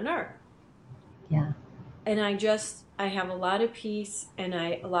heaven on earth. Yeah. And I have a lot of peace, and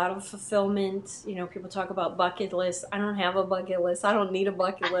a lot of fulfillment. People talk about bucket lists. I don't have a bucket list. I don't need a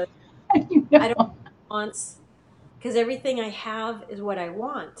bucket list. You I don't know. want, because everything I have is what I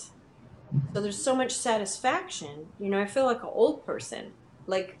want. So there's so much satisfaction. I feel like an old person.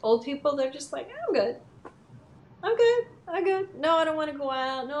 Like old people, they're just like, I'm good. I'm good. I'm good. No, I don't want to go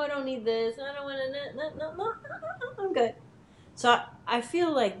out. No, I don't need this. I don't want to. No, no, no, no, I'm good. So I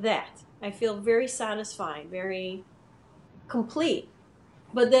feel like that. I feel very satisfied, very complete.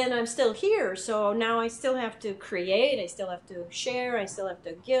 But then I'm still here. So now I still have to create. I still have to share. I still have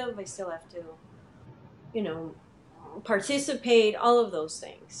to give. I still have to, you know, participate, all of those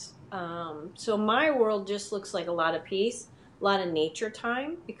things. So my world just looks like a lot of peace, a lot of nature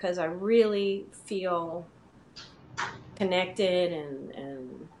time, because I really feel connected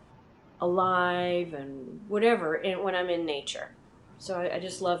and alive and whatever when I'm in nature. So I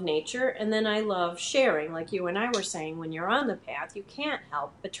just love nature. And then I love sharing, like you and I were saying, when you're on the path, you can't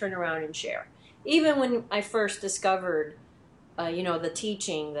help but turn around and share. Even when I first discovered, the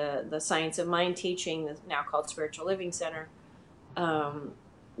teaching, the Science of Mind teaching, now called Spiritual Living Center, um,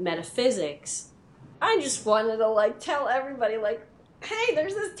 metaphysics, I just wanted to tell everybody, hey,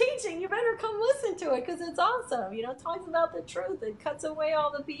 there's this teaching, you better come listen to it because it's awesome. It talks about the truth, it cuts away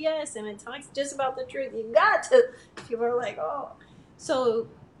all the BS, and it talks just about the truth. You got to. People are like, oh. So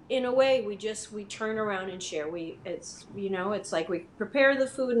in a way, we turn around and share. It's like we prepare the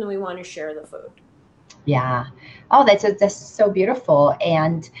food and then we want to share the food. Yeah. Oh, that's so beautiful.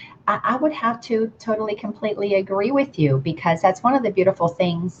 And I would have to totally, completely agree with you, because that's one of the beautiful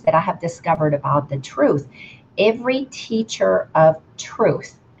things that I have discovered about the truth. Every teacher of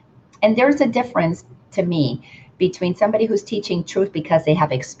truth, and there's a difference to me between somebody who's teaching truth because they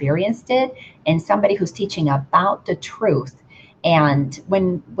have experienced it and somebody who's teaching about the truth. And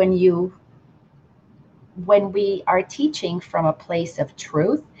when we are teaching from a place of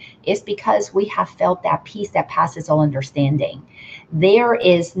truth, is because we have felt that peace that passes all understanding. There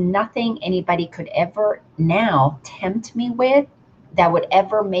is nothing anybody could ever now tempt me with that would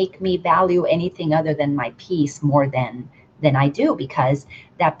ever make me value anything other than my peace more than I do, because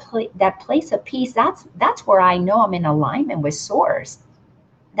that place of peace, that's where I know I'm in alignment with source.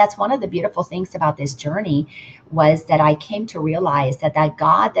 That's one of the beautiful things about this journey, was that I came to realize that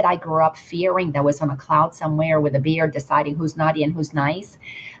God that I grew up fearing, that was on a cloud somewhere with a beard deciding who's naughty and who's nice.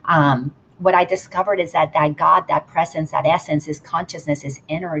 What I discovered is that God, that presence, that essence, is consciousness, is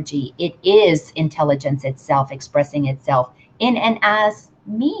energy. It is intelligence itself expressing itself in and as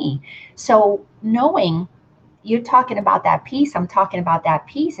me. So knowing you're talking about that peace, I'm talking about that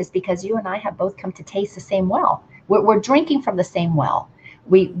peace, is because you and I have both come to taste the same well. We're drinking from the same well.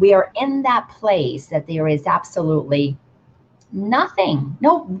 We are in that place that there is absolutely nothing.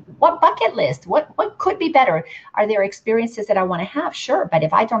 No, what bucket list? What could be better? Are there experiences that I want to have? Sure, but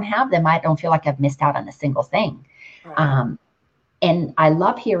if I don't have them, I don't feel like I've missed out on a single thing. Right. And I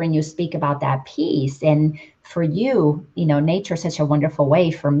love hearing you speak about that peace. And for you, nature is such a wonderful way.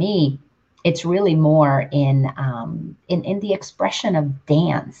 For me, it's really more in the expression of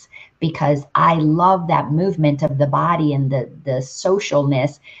dance, because I love that movement of the body and the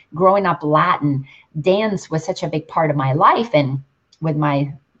socialness. Growing up Latin, dance was such a big part of my life, and with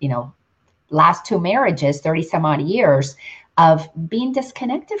my last two marriages, 30 some odd years of being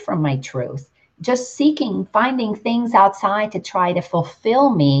disconnected from my truth, just finding things outside to try to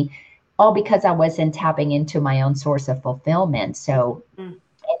fulfill me, all because I wasn't tapping into my own source of fulfillment. So Mm.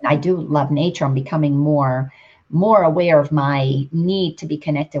 I do love nature. I'm becoming more aware of my need to be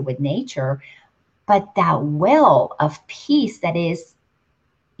connected with nature. But that well of peace that is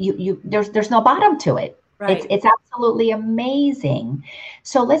there's no bottom to it. Right. It's absolutely amazing.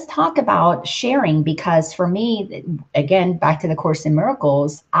 So let's talk about sharing, because for me, again, back to the Course in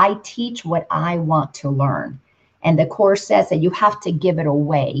Miracles, I teach what I want to learn. And the Course says that you have to give it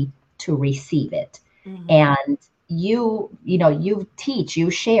away to receive it. Hmm. And you teach, you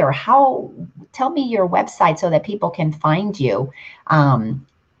share. Tell me your website so that people can find you.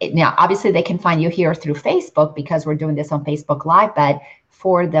 Now, obviously, they can find you here through Facebook because we're doing this on Facebook Live, but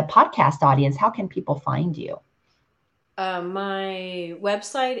for the podcast audience, how can people find you? My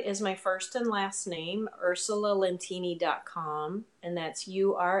website is my first and last name, ursulalentini.com, and that's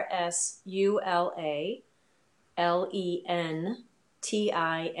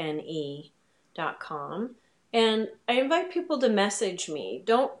URSULALENTINE.com. And I invite people to message me.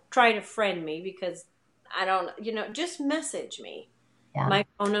 Don't try to friend me because I don't, just message me. Yeah. My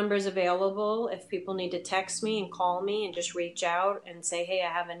phone number is available if people need to text me and call me and just reach out and say, hey, I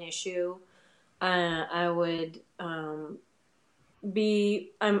have an issue. I would I'm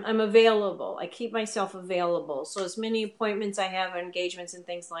available. I keep myself available. So as many appointments I have, engagements and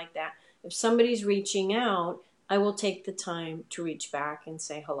things like that, if somebody's reaching out, I will take the time to reach back and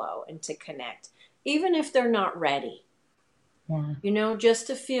say hello and to connect, even if they're not ready, Yeah. just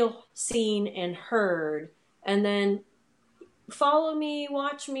to feel seen and heard, and then follow me,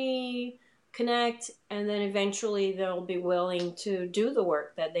 watch me, connect, and then eventually they'll be willing to do the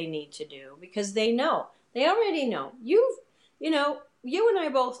work that they need to do because they already know. You and I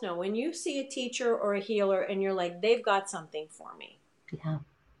both know when you see a teacher or a healer and you're like, they've got something for me. Yeah.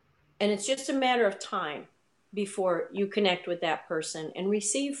 And it's just a matter of time before you connect with that person and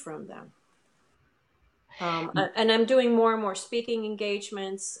receive from them. And I'm doing more and more speaking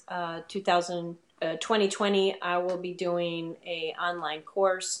engagements. 2020, I will be doing a online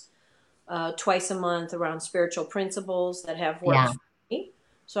course twice a month around spiritual principles that have worked Yeah. for me.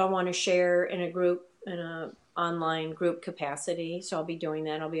 So I want to share in a online group capacity. So I'll be doing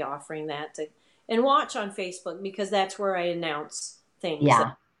that. I'll be offering that and watch on Facebook because that's where I announce things.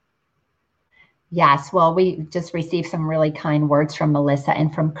 Yeah. Yes. Well, we just received some really kind words from Melissa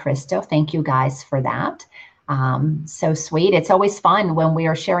and from Christo. Thank you guys for that. So sweet. It's always fun when we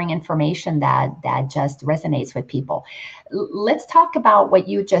are sharing information that just resonates with people. Let's talk about what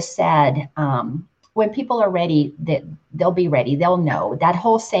you just said. When people are ready, they'll be ready. They'll know that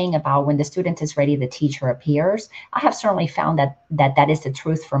whole saying about when the student is ready, the teacher appears. I have certainly found that is the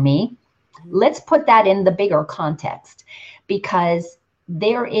truth for me. Let's put that in the bigger context, because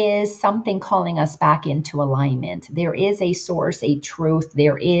there is something calling us back into alignment. There is a source, a truth.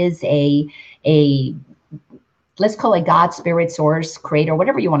 There is a let's call it God, spirit, source, creator,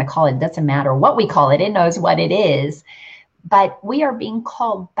 whatever you want to call it. It doesn't matter what we call it. It knows what it is. But we are being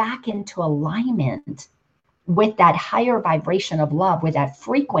called back into alignment with that higher vibration of love, with that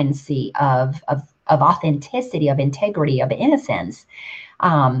frequency of authenticity, of integrity, of innocence.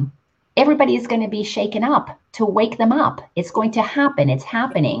 Everybody is going to be shaken up to wake them up. It's going to happen. It's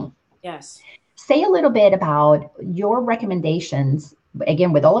happening. Yes. Say a little bit about your recommendations,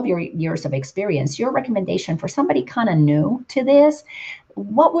 again, with all of your years of experience, your recommendation for somebody kind of new to this.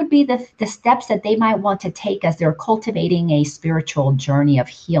 What would be the steps that they might want to take as they're cultivating a spiritual journey of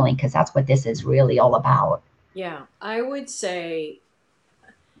healing? Because that's what this is really all about. Yeah. I would say,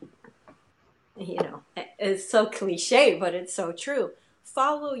 it's so cliche, but it's so true.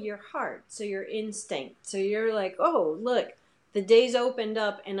 Follow your heart, so your instinct. So you're like, oh, look, the day's opened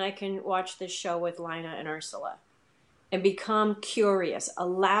up and I can watch this show with Lina and Ursula and become curious.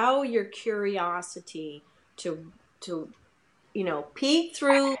 Allow your curiosity to peek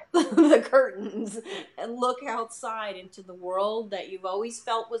through the curtains and look outside into the world that you've always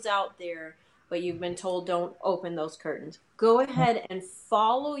felt was out there, but you've been told don't open those curtains. Go ahead and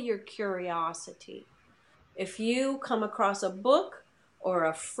follow your curiosity. If you come across a book or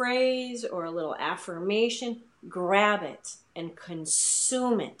a phrase or a little affirmation, grab it and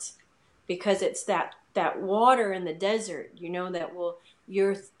consume it, because it's that water in the desert,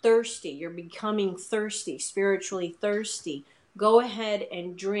 you're thirsty, you're becoming thirsty, spiritually thirsty. Go ahead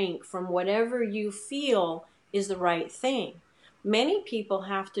and drink from whatever you feel is the right thing. Many people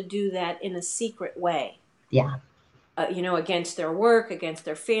have to do that in a secret way. Yeah. Against their work, against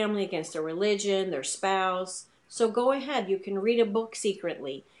their family, against their religion, their spouse. So go ahead. You can read a book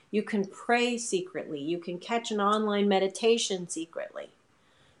secretly. You can pray secretly. You can catch an online meditation secretly.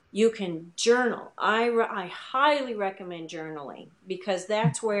 You can journal. I highly recommend journaling, because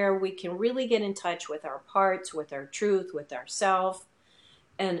that's where we can really get in touch with our parts, with our truth, with ourself.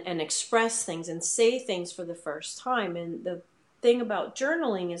 and express things and say things for the first time. And the thing about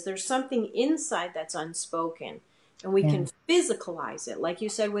journaling is there's something inside that's unspoken, and we Yeah. can physicalize it. Like you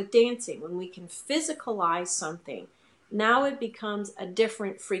said with dancing, when we can physicalize something, now it becomes a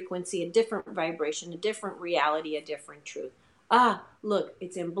different frequency, a different vibration, a different reality, a different truth. Ah, look,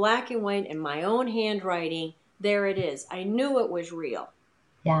 it's in black and white in my own handwriting. There it is. I knew it was real,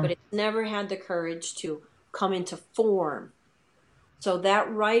 Yeah. but it's never had the courage to come into form. So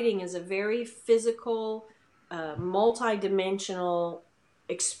that writing is a very physical, multi-dimensional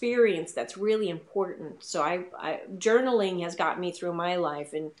experience that's really important. So journaling has got me through my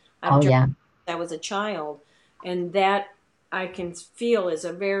life, and I've Oh, journaled yeah. since I was a child, and that I can feel is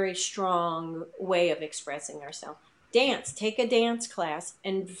a very strong way of expressing ourselves. Dance, take a dance class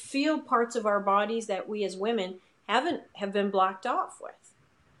and feel parts of our bodies that we as women have been blocked off with.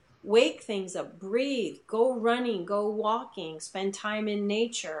 Wake things up, breathe, go running, go walking, spend time in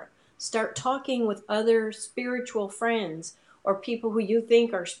nature, start talking with other spiritual friends or people who you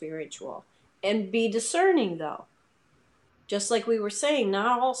think are spiritual, and be discerning though. Just like we were saying,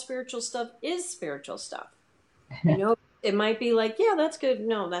 not all spiritual stuff is spiritual stuff. You know, it might be like, yeah, that's good.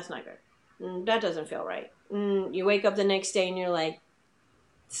 No, that's not good. That doesn't feel right. You wake up the next day and you're like,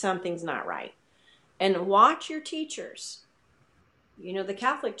 something's not right. And watch your teachers. You know, the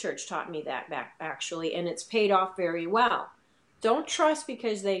Catholic Church taught me that back actually, and it's paid off very well. Don't trust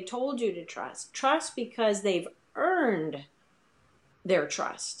because they told you to trust. Trust because they've earned their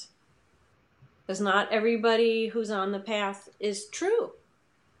trust. Because not everybody who's on the path is true.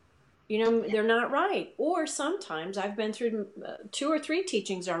 You know, they're not right. Or sometimes I've been through 2 or 3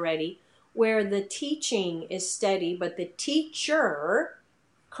 teachings already where the teaching is steady, but the teacher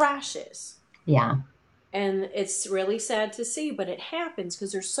crashes. Yeah. And it's really sad to see, but it happens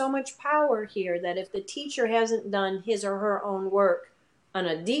because there's so much power here that if the teacher hasn't done his or her own work on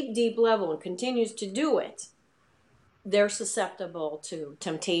a deep, deep level and continues to do it, they're susceptible to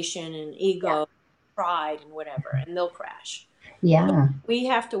temptation and ego, pride and whatever, and they'll crash. Yeah. We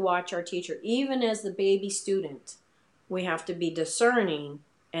have to watch our teacher. Even as the baby student, we have to be discerning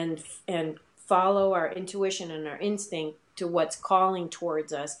and follow our intuition and our instinct to what's calling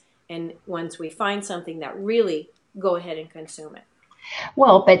towards us. And once we find something that really, go ahead and consume it.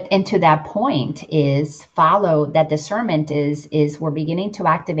 Well, but and to that point is follow that discernment is we're beginning to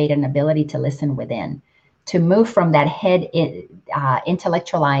activate an ability to listen within, to move from that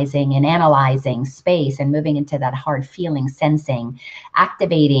intellectualizing and analyzing space and moving into that heart feeling, sensing,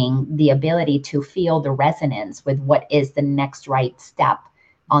 activating the ability to feel the resonance with what is the next right step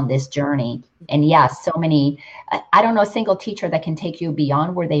on this journey. And yes, so many, I don't know a single teacher that can take you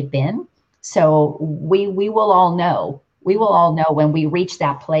beyond where they've been. So we will all know. We will all know when we reach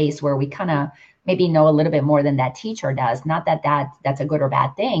that place where we kind of maybe know a little bit more than that teacher does. Not that that's a good or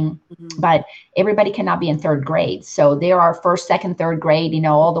bad thing, but everybody cannot be in 3rd grade. So there are 1st, 2nd, 3rd grade, you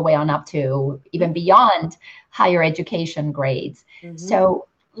know, all the way on up to even beyond higher education grades. So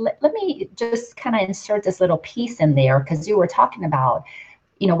let me just kind of insert this little piece in there because you were talking about,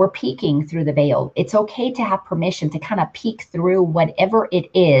 you know, we're peeking through the veil. It's okay to have permission to kind of peek through whatever it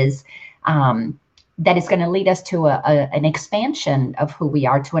is that is going to lead us to an expansion of who we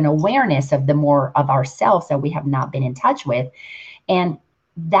are, to an awareness of the more of ourselves that we have not been in touch with. And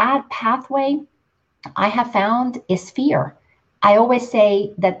that pathway I have found is fear. I always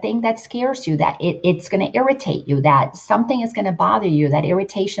say that thing that scares you, that it's going to irritate you, that something is going to bother you, that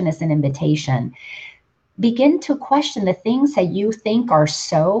irritation is an invitation. Begin to question the things that you think are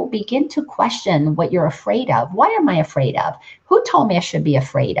so. Begin to question what you're afraid of. What am I afraid of? Who told me I should be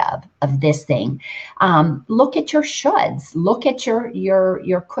afraid of this thing? Look at your shoulds. Look at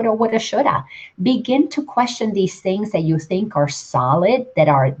your coulda, woulda, shoulda. Begin to question these things that you think are solid,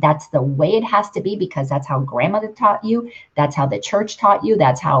 that's the way it has to be because that's how grandmother taught you. That's how the church taught you.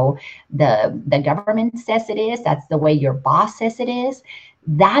 That's how the government says it is. That's the way your boss says it is.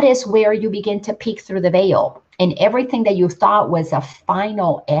 That is where you begin to peek through the veil. And everything that you thought was a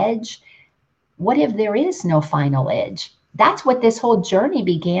final edge, what if there is no final edge? That's what this whole journey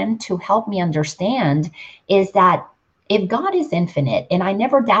began to help me understand, is that if God is infinite, and I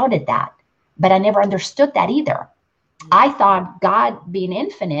never doubted that, but I never understood that either. I thought God being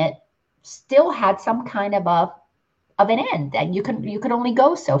infinite still had some kind of an end, that you could only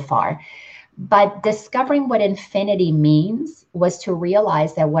go so far. But discovering what infinity means was to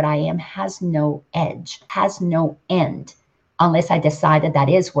realize that what I am has no edge, has no end, unless I decide that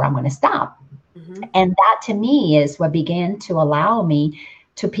is where I'm going to stop. And that to me is what began to allow me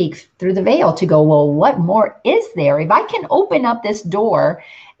to peek through the veil, to go, well, what more is there? If I can open up this door,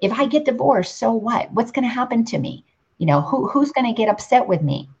 if I get divorced, so what? What's going to happen to me? who's going to get upset with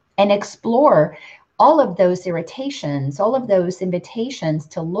me, and explore all of those irritations, all of those invitations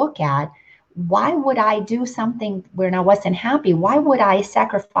to look at, why would I do something when I wasn't happy? Why would I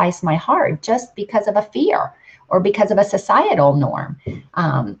sacrifice my heart just because of a fear or because of a societal norm?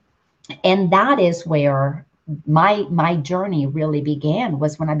 Um, and that is where my journey really began,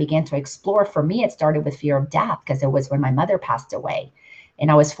 was when I began to explore. For me, it started with fear of death, because it was when my mother passed away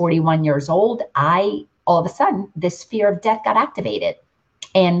and I was 41 years old. I All of a sudden, this fear of death got activated.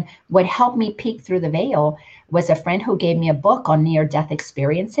 And what helped me peek through the veil was a friend who gave me a book on near death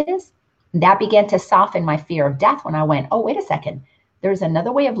experiences. That began to soften my fear of death when I went, oh, wait a second, there's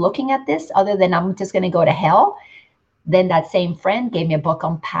another way of looking at this other than I'm just going to go to hell. Then that same friend gave me a book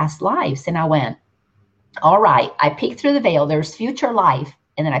on past lives, and I went, all right, I peeked through the veil, there's future life.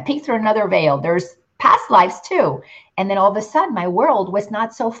 And then I peeked through another veil, there's past lives too. And then all of a sudden, my world was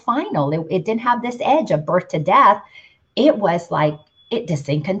not so final. It didn't have this edge of birth to death. It was like, this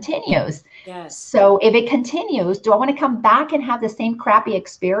thing continues. Yes. So if it continues, do I want to come back and have the same crappy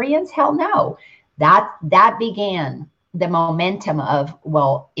experience? Hell no. That began the momentum of,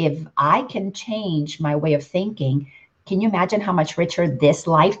 well, if I can change my way of thinking, can you imagine how much richer this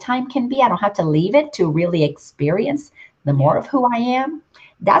lifetime can be? I don't have to leave it to really experience the more of who I am.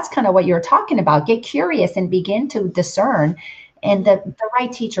 That's kind of what you're talking about. Get curious and begin to discern, and the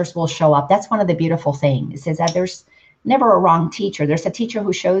right teachers will show up. That's one of the beautiful things, is that there's never a wrong teacher. There's a teacher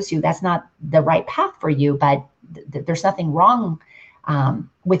who shows you that's not the right path for you, but there's nothing wrong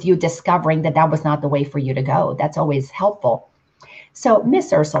with you discovering that was not the way for you to go. That's always helpful. So,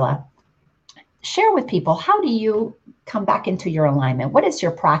 Miss Ursula, share with people, how do you come back into your alignment? What is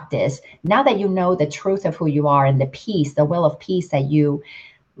your practice now that you know the truth of who you are and the peace, the will of peace that you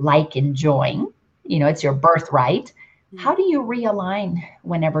like enjoying? It's your birthright. How do you realign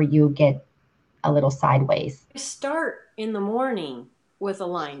whenever you get a little sideways? I start in the morning with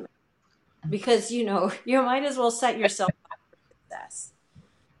alignment, because you might as well set yourself up for success.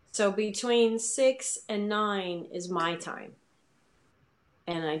 So between 6 and 9 is my time.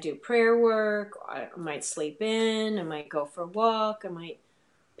 And I do prayer work. I might sleep in. I might go for a walk. I might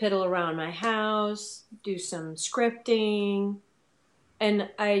piddle around my house, do some scripting. And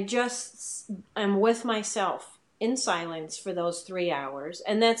I'm with myself in silence for those 3 hours.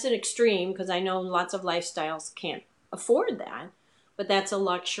 And that's an extreme, because I know lots of lifestyles can't afford that. But that's a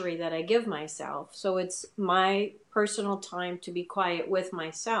luxury that I give myself. So it's my personal time to be quiet with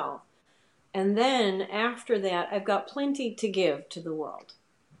myself. And then after that, I've got plenty to give to the world.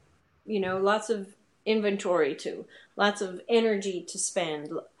 Lots of inventory lots of energy to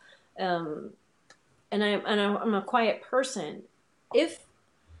spend. And I'm a quiet person. If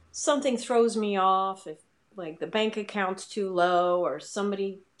something throws me off, if like the bank account's too low, or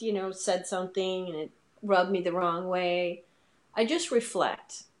somebody, said something and it rubbed me the wrong way, I just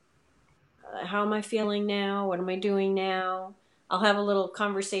reflect. How am I feeling now? What am I doing now? I'll have a little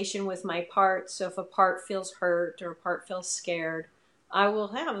conversation with my part. So if a part feels hurt or a part feels scared, I will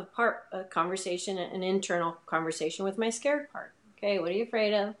have a conversation, an internal conversation with my scared part. Okay, what are you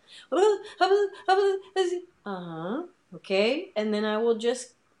afraid of? Okay, and then I will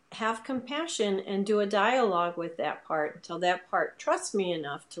just have compassion and do a dialogue with that part until that part trusts me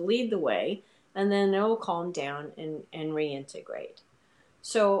enough to lead the way, and then it will calm down and reintegrate.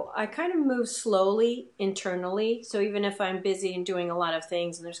 So I kind of move slowly internally. So even if I'm busy and doing a lot of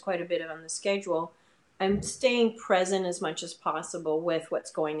things and there's quite a bit on the schedule, I'm staying present as much as possible with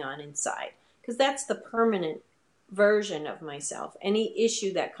what's going on inside, because that's the permanent version of myself. Any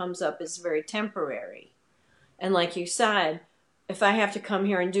issue that comes up is very temporary. And like you said, if I have to come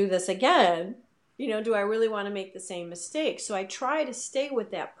here and do this again, do I really want to make the same mistake? So I try to stay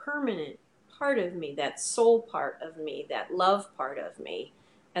with that permanent part of me, that soul part of me, that love part of me.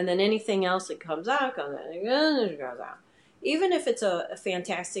 And then anything else that comes out, goes out. Even if it's a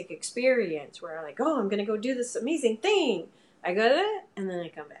fantastic experience where I'm like, oh, I'm going to go do this amazing thing. I go to it, and then I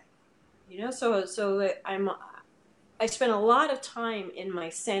come back. So I spend a lot of time in my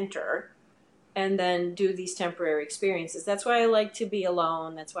center and then do these temporary experiences. That's why I like to be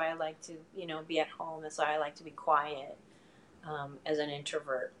alone. That's why I like to, be at home. That's why I like to be quiet as an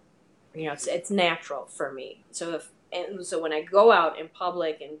introvert. It's natural for me. So when I go out in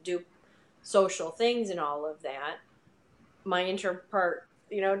public and do social things and all of that, my introvert part,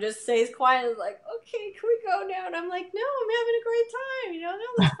 just stays quiet. Like, okay, can we go now? And I'm like, no, I'm having a great time. No,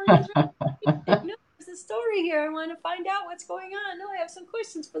 this person's there's a story here. I want to find out what's going on. No, I have some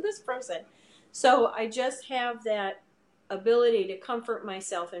questions for this person. So I just have that ability to comfort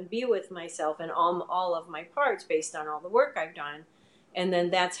myself and be with myself and all of my parts based on all the work I've done. And then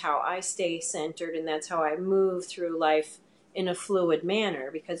that's how I stay centered, and that's how I move through life in a fluid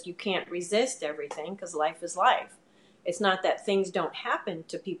manner, because you can't resist everything, because life is life. It's not that things don't happen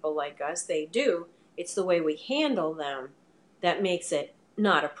to people like us, they do. It's the way we handle them that makes it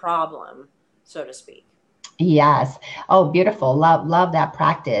not a problem, so to speak. Yes. Oh, beautiful. Love that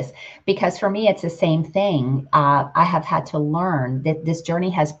practice. Because for me, it's the same thing. I have had to learn that this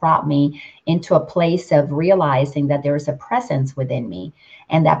journey has brought me into a place of realizing that there is a presence within me.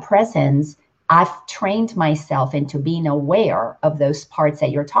 And that presence, I've trained myself into being aware of those parts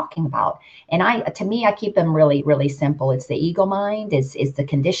that you're talking about. And to me, I keep them really, really simple. It's the ego mind, is the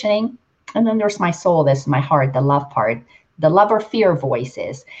conditioning. And then there's my soul, this my heart, the love part, the love or fear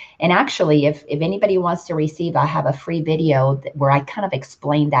voices. And actually, if anybody wants to receive, I have a free video where I kind of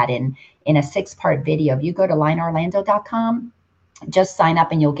explain that in a 6-part video. If you go to lineorlando.com, just sign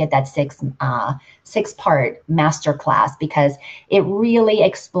up and you'll get that 6-part masterclass, because it really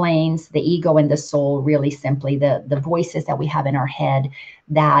explains the ego and the soul really simply, the voices that we have in our head,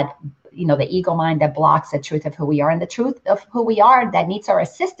 that the ego mind that blocks the truth of who we are, and the truth of who we are that needs our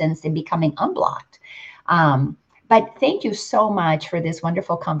assistance in becoming unblocked. But thank you so much for this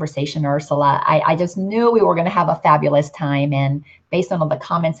wonderful conversation, Ursula. I just knew we were going to have a fabulous time. And based on all the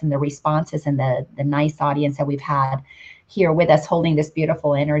comments and the responses and the nice audience that we've had here with us holding this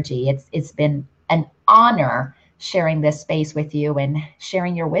beautiful energy, it's been an honor sharing this space with you and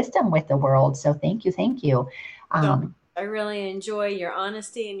sharing your wisdom with the world. So thank you. Thank you. So Um, I really enjoy your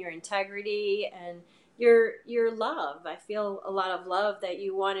honesty and your integrity and your love. I feel a lot of love that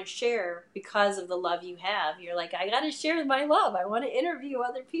you want to share because of the love you have. You're like, I got to share my love. I want to interview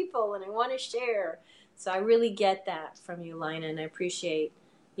other people and I want to share. So I really get that from you, Lina, and I appreciate,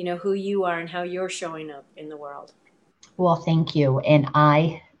 who you are and how you're showing up in the world. well, thank you. And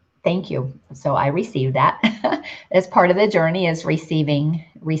I thank you. So I received that as part of the journey, is receiving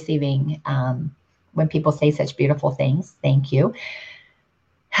when people say such beautiful things. Thank you.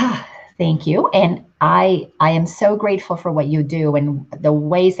 Thank you. And I am so grateful for what you do and the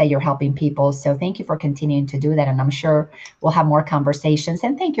ways that you're helping people. So thank you for continuing to do that. And I'm sure we'll have more conversations.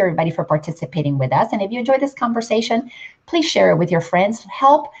 And thank you, everybody, for participating with us. And if you enjoyed this conversation, please share it with your friends.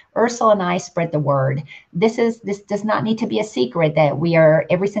 Help Ursula and I spread the word. This does not need to be a secret that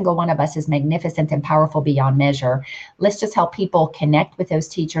every single one of us is magnificent and powerful beyond measure. Let's just help people connect with those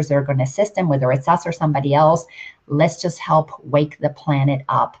teachers that are going to assist them, whether it's us or somebody else. Let's just help wake the planet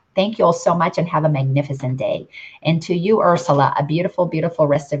up. Thank you all so much and have a magnificent day. And to you, Ursula, a beautiful, beautiful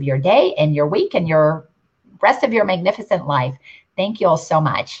rest of your day and your week and your rest of your magnificent life. Thank you all so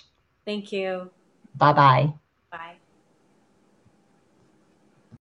much. Thank you. Bye-bye.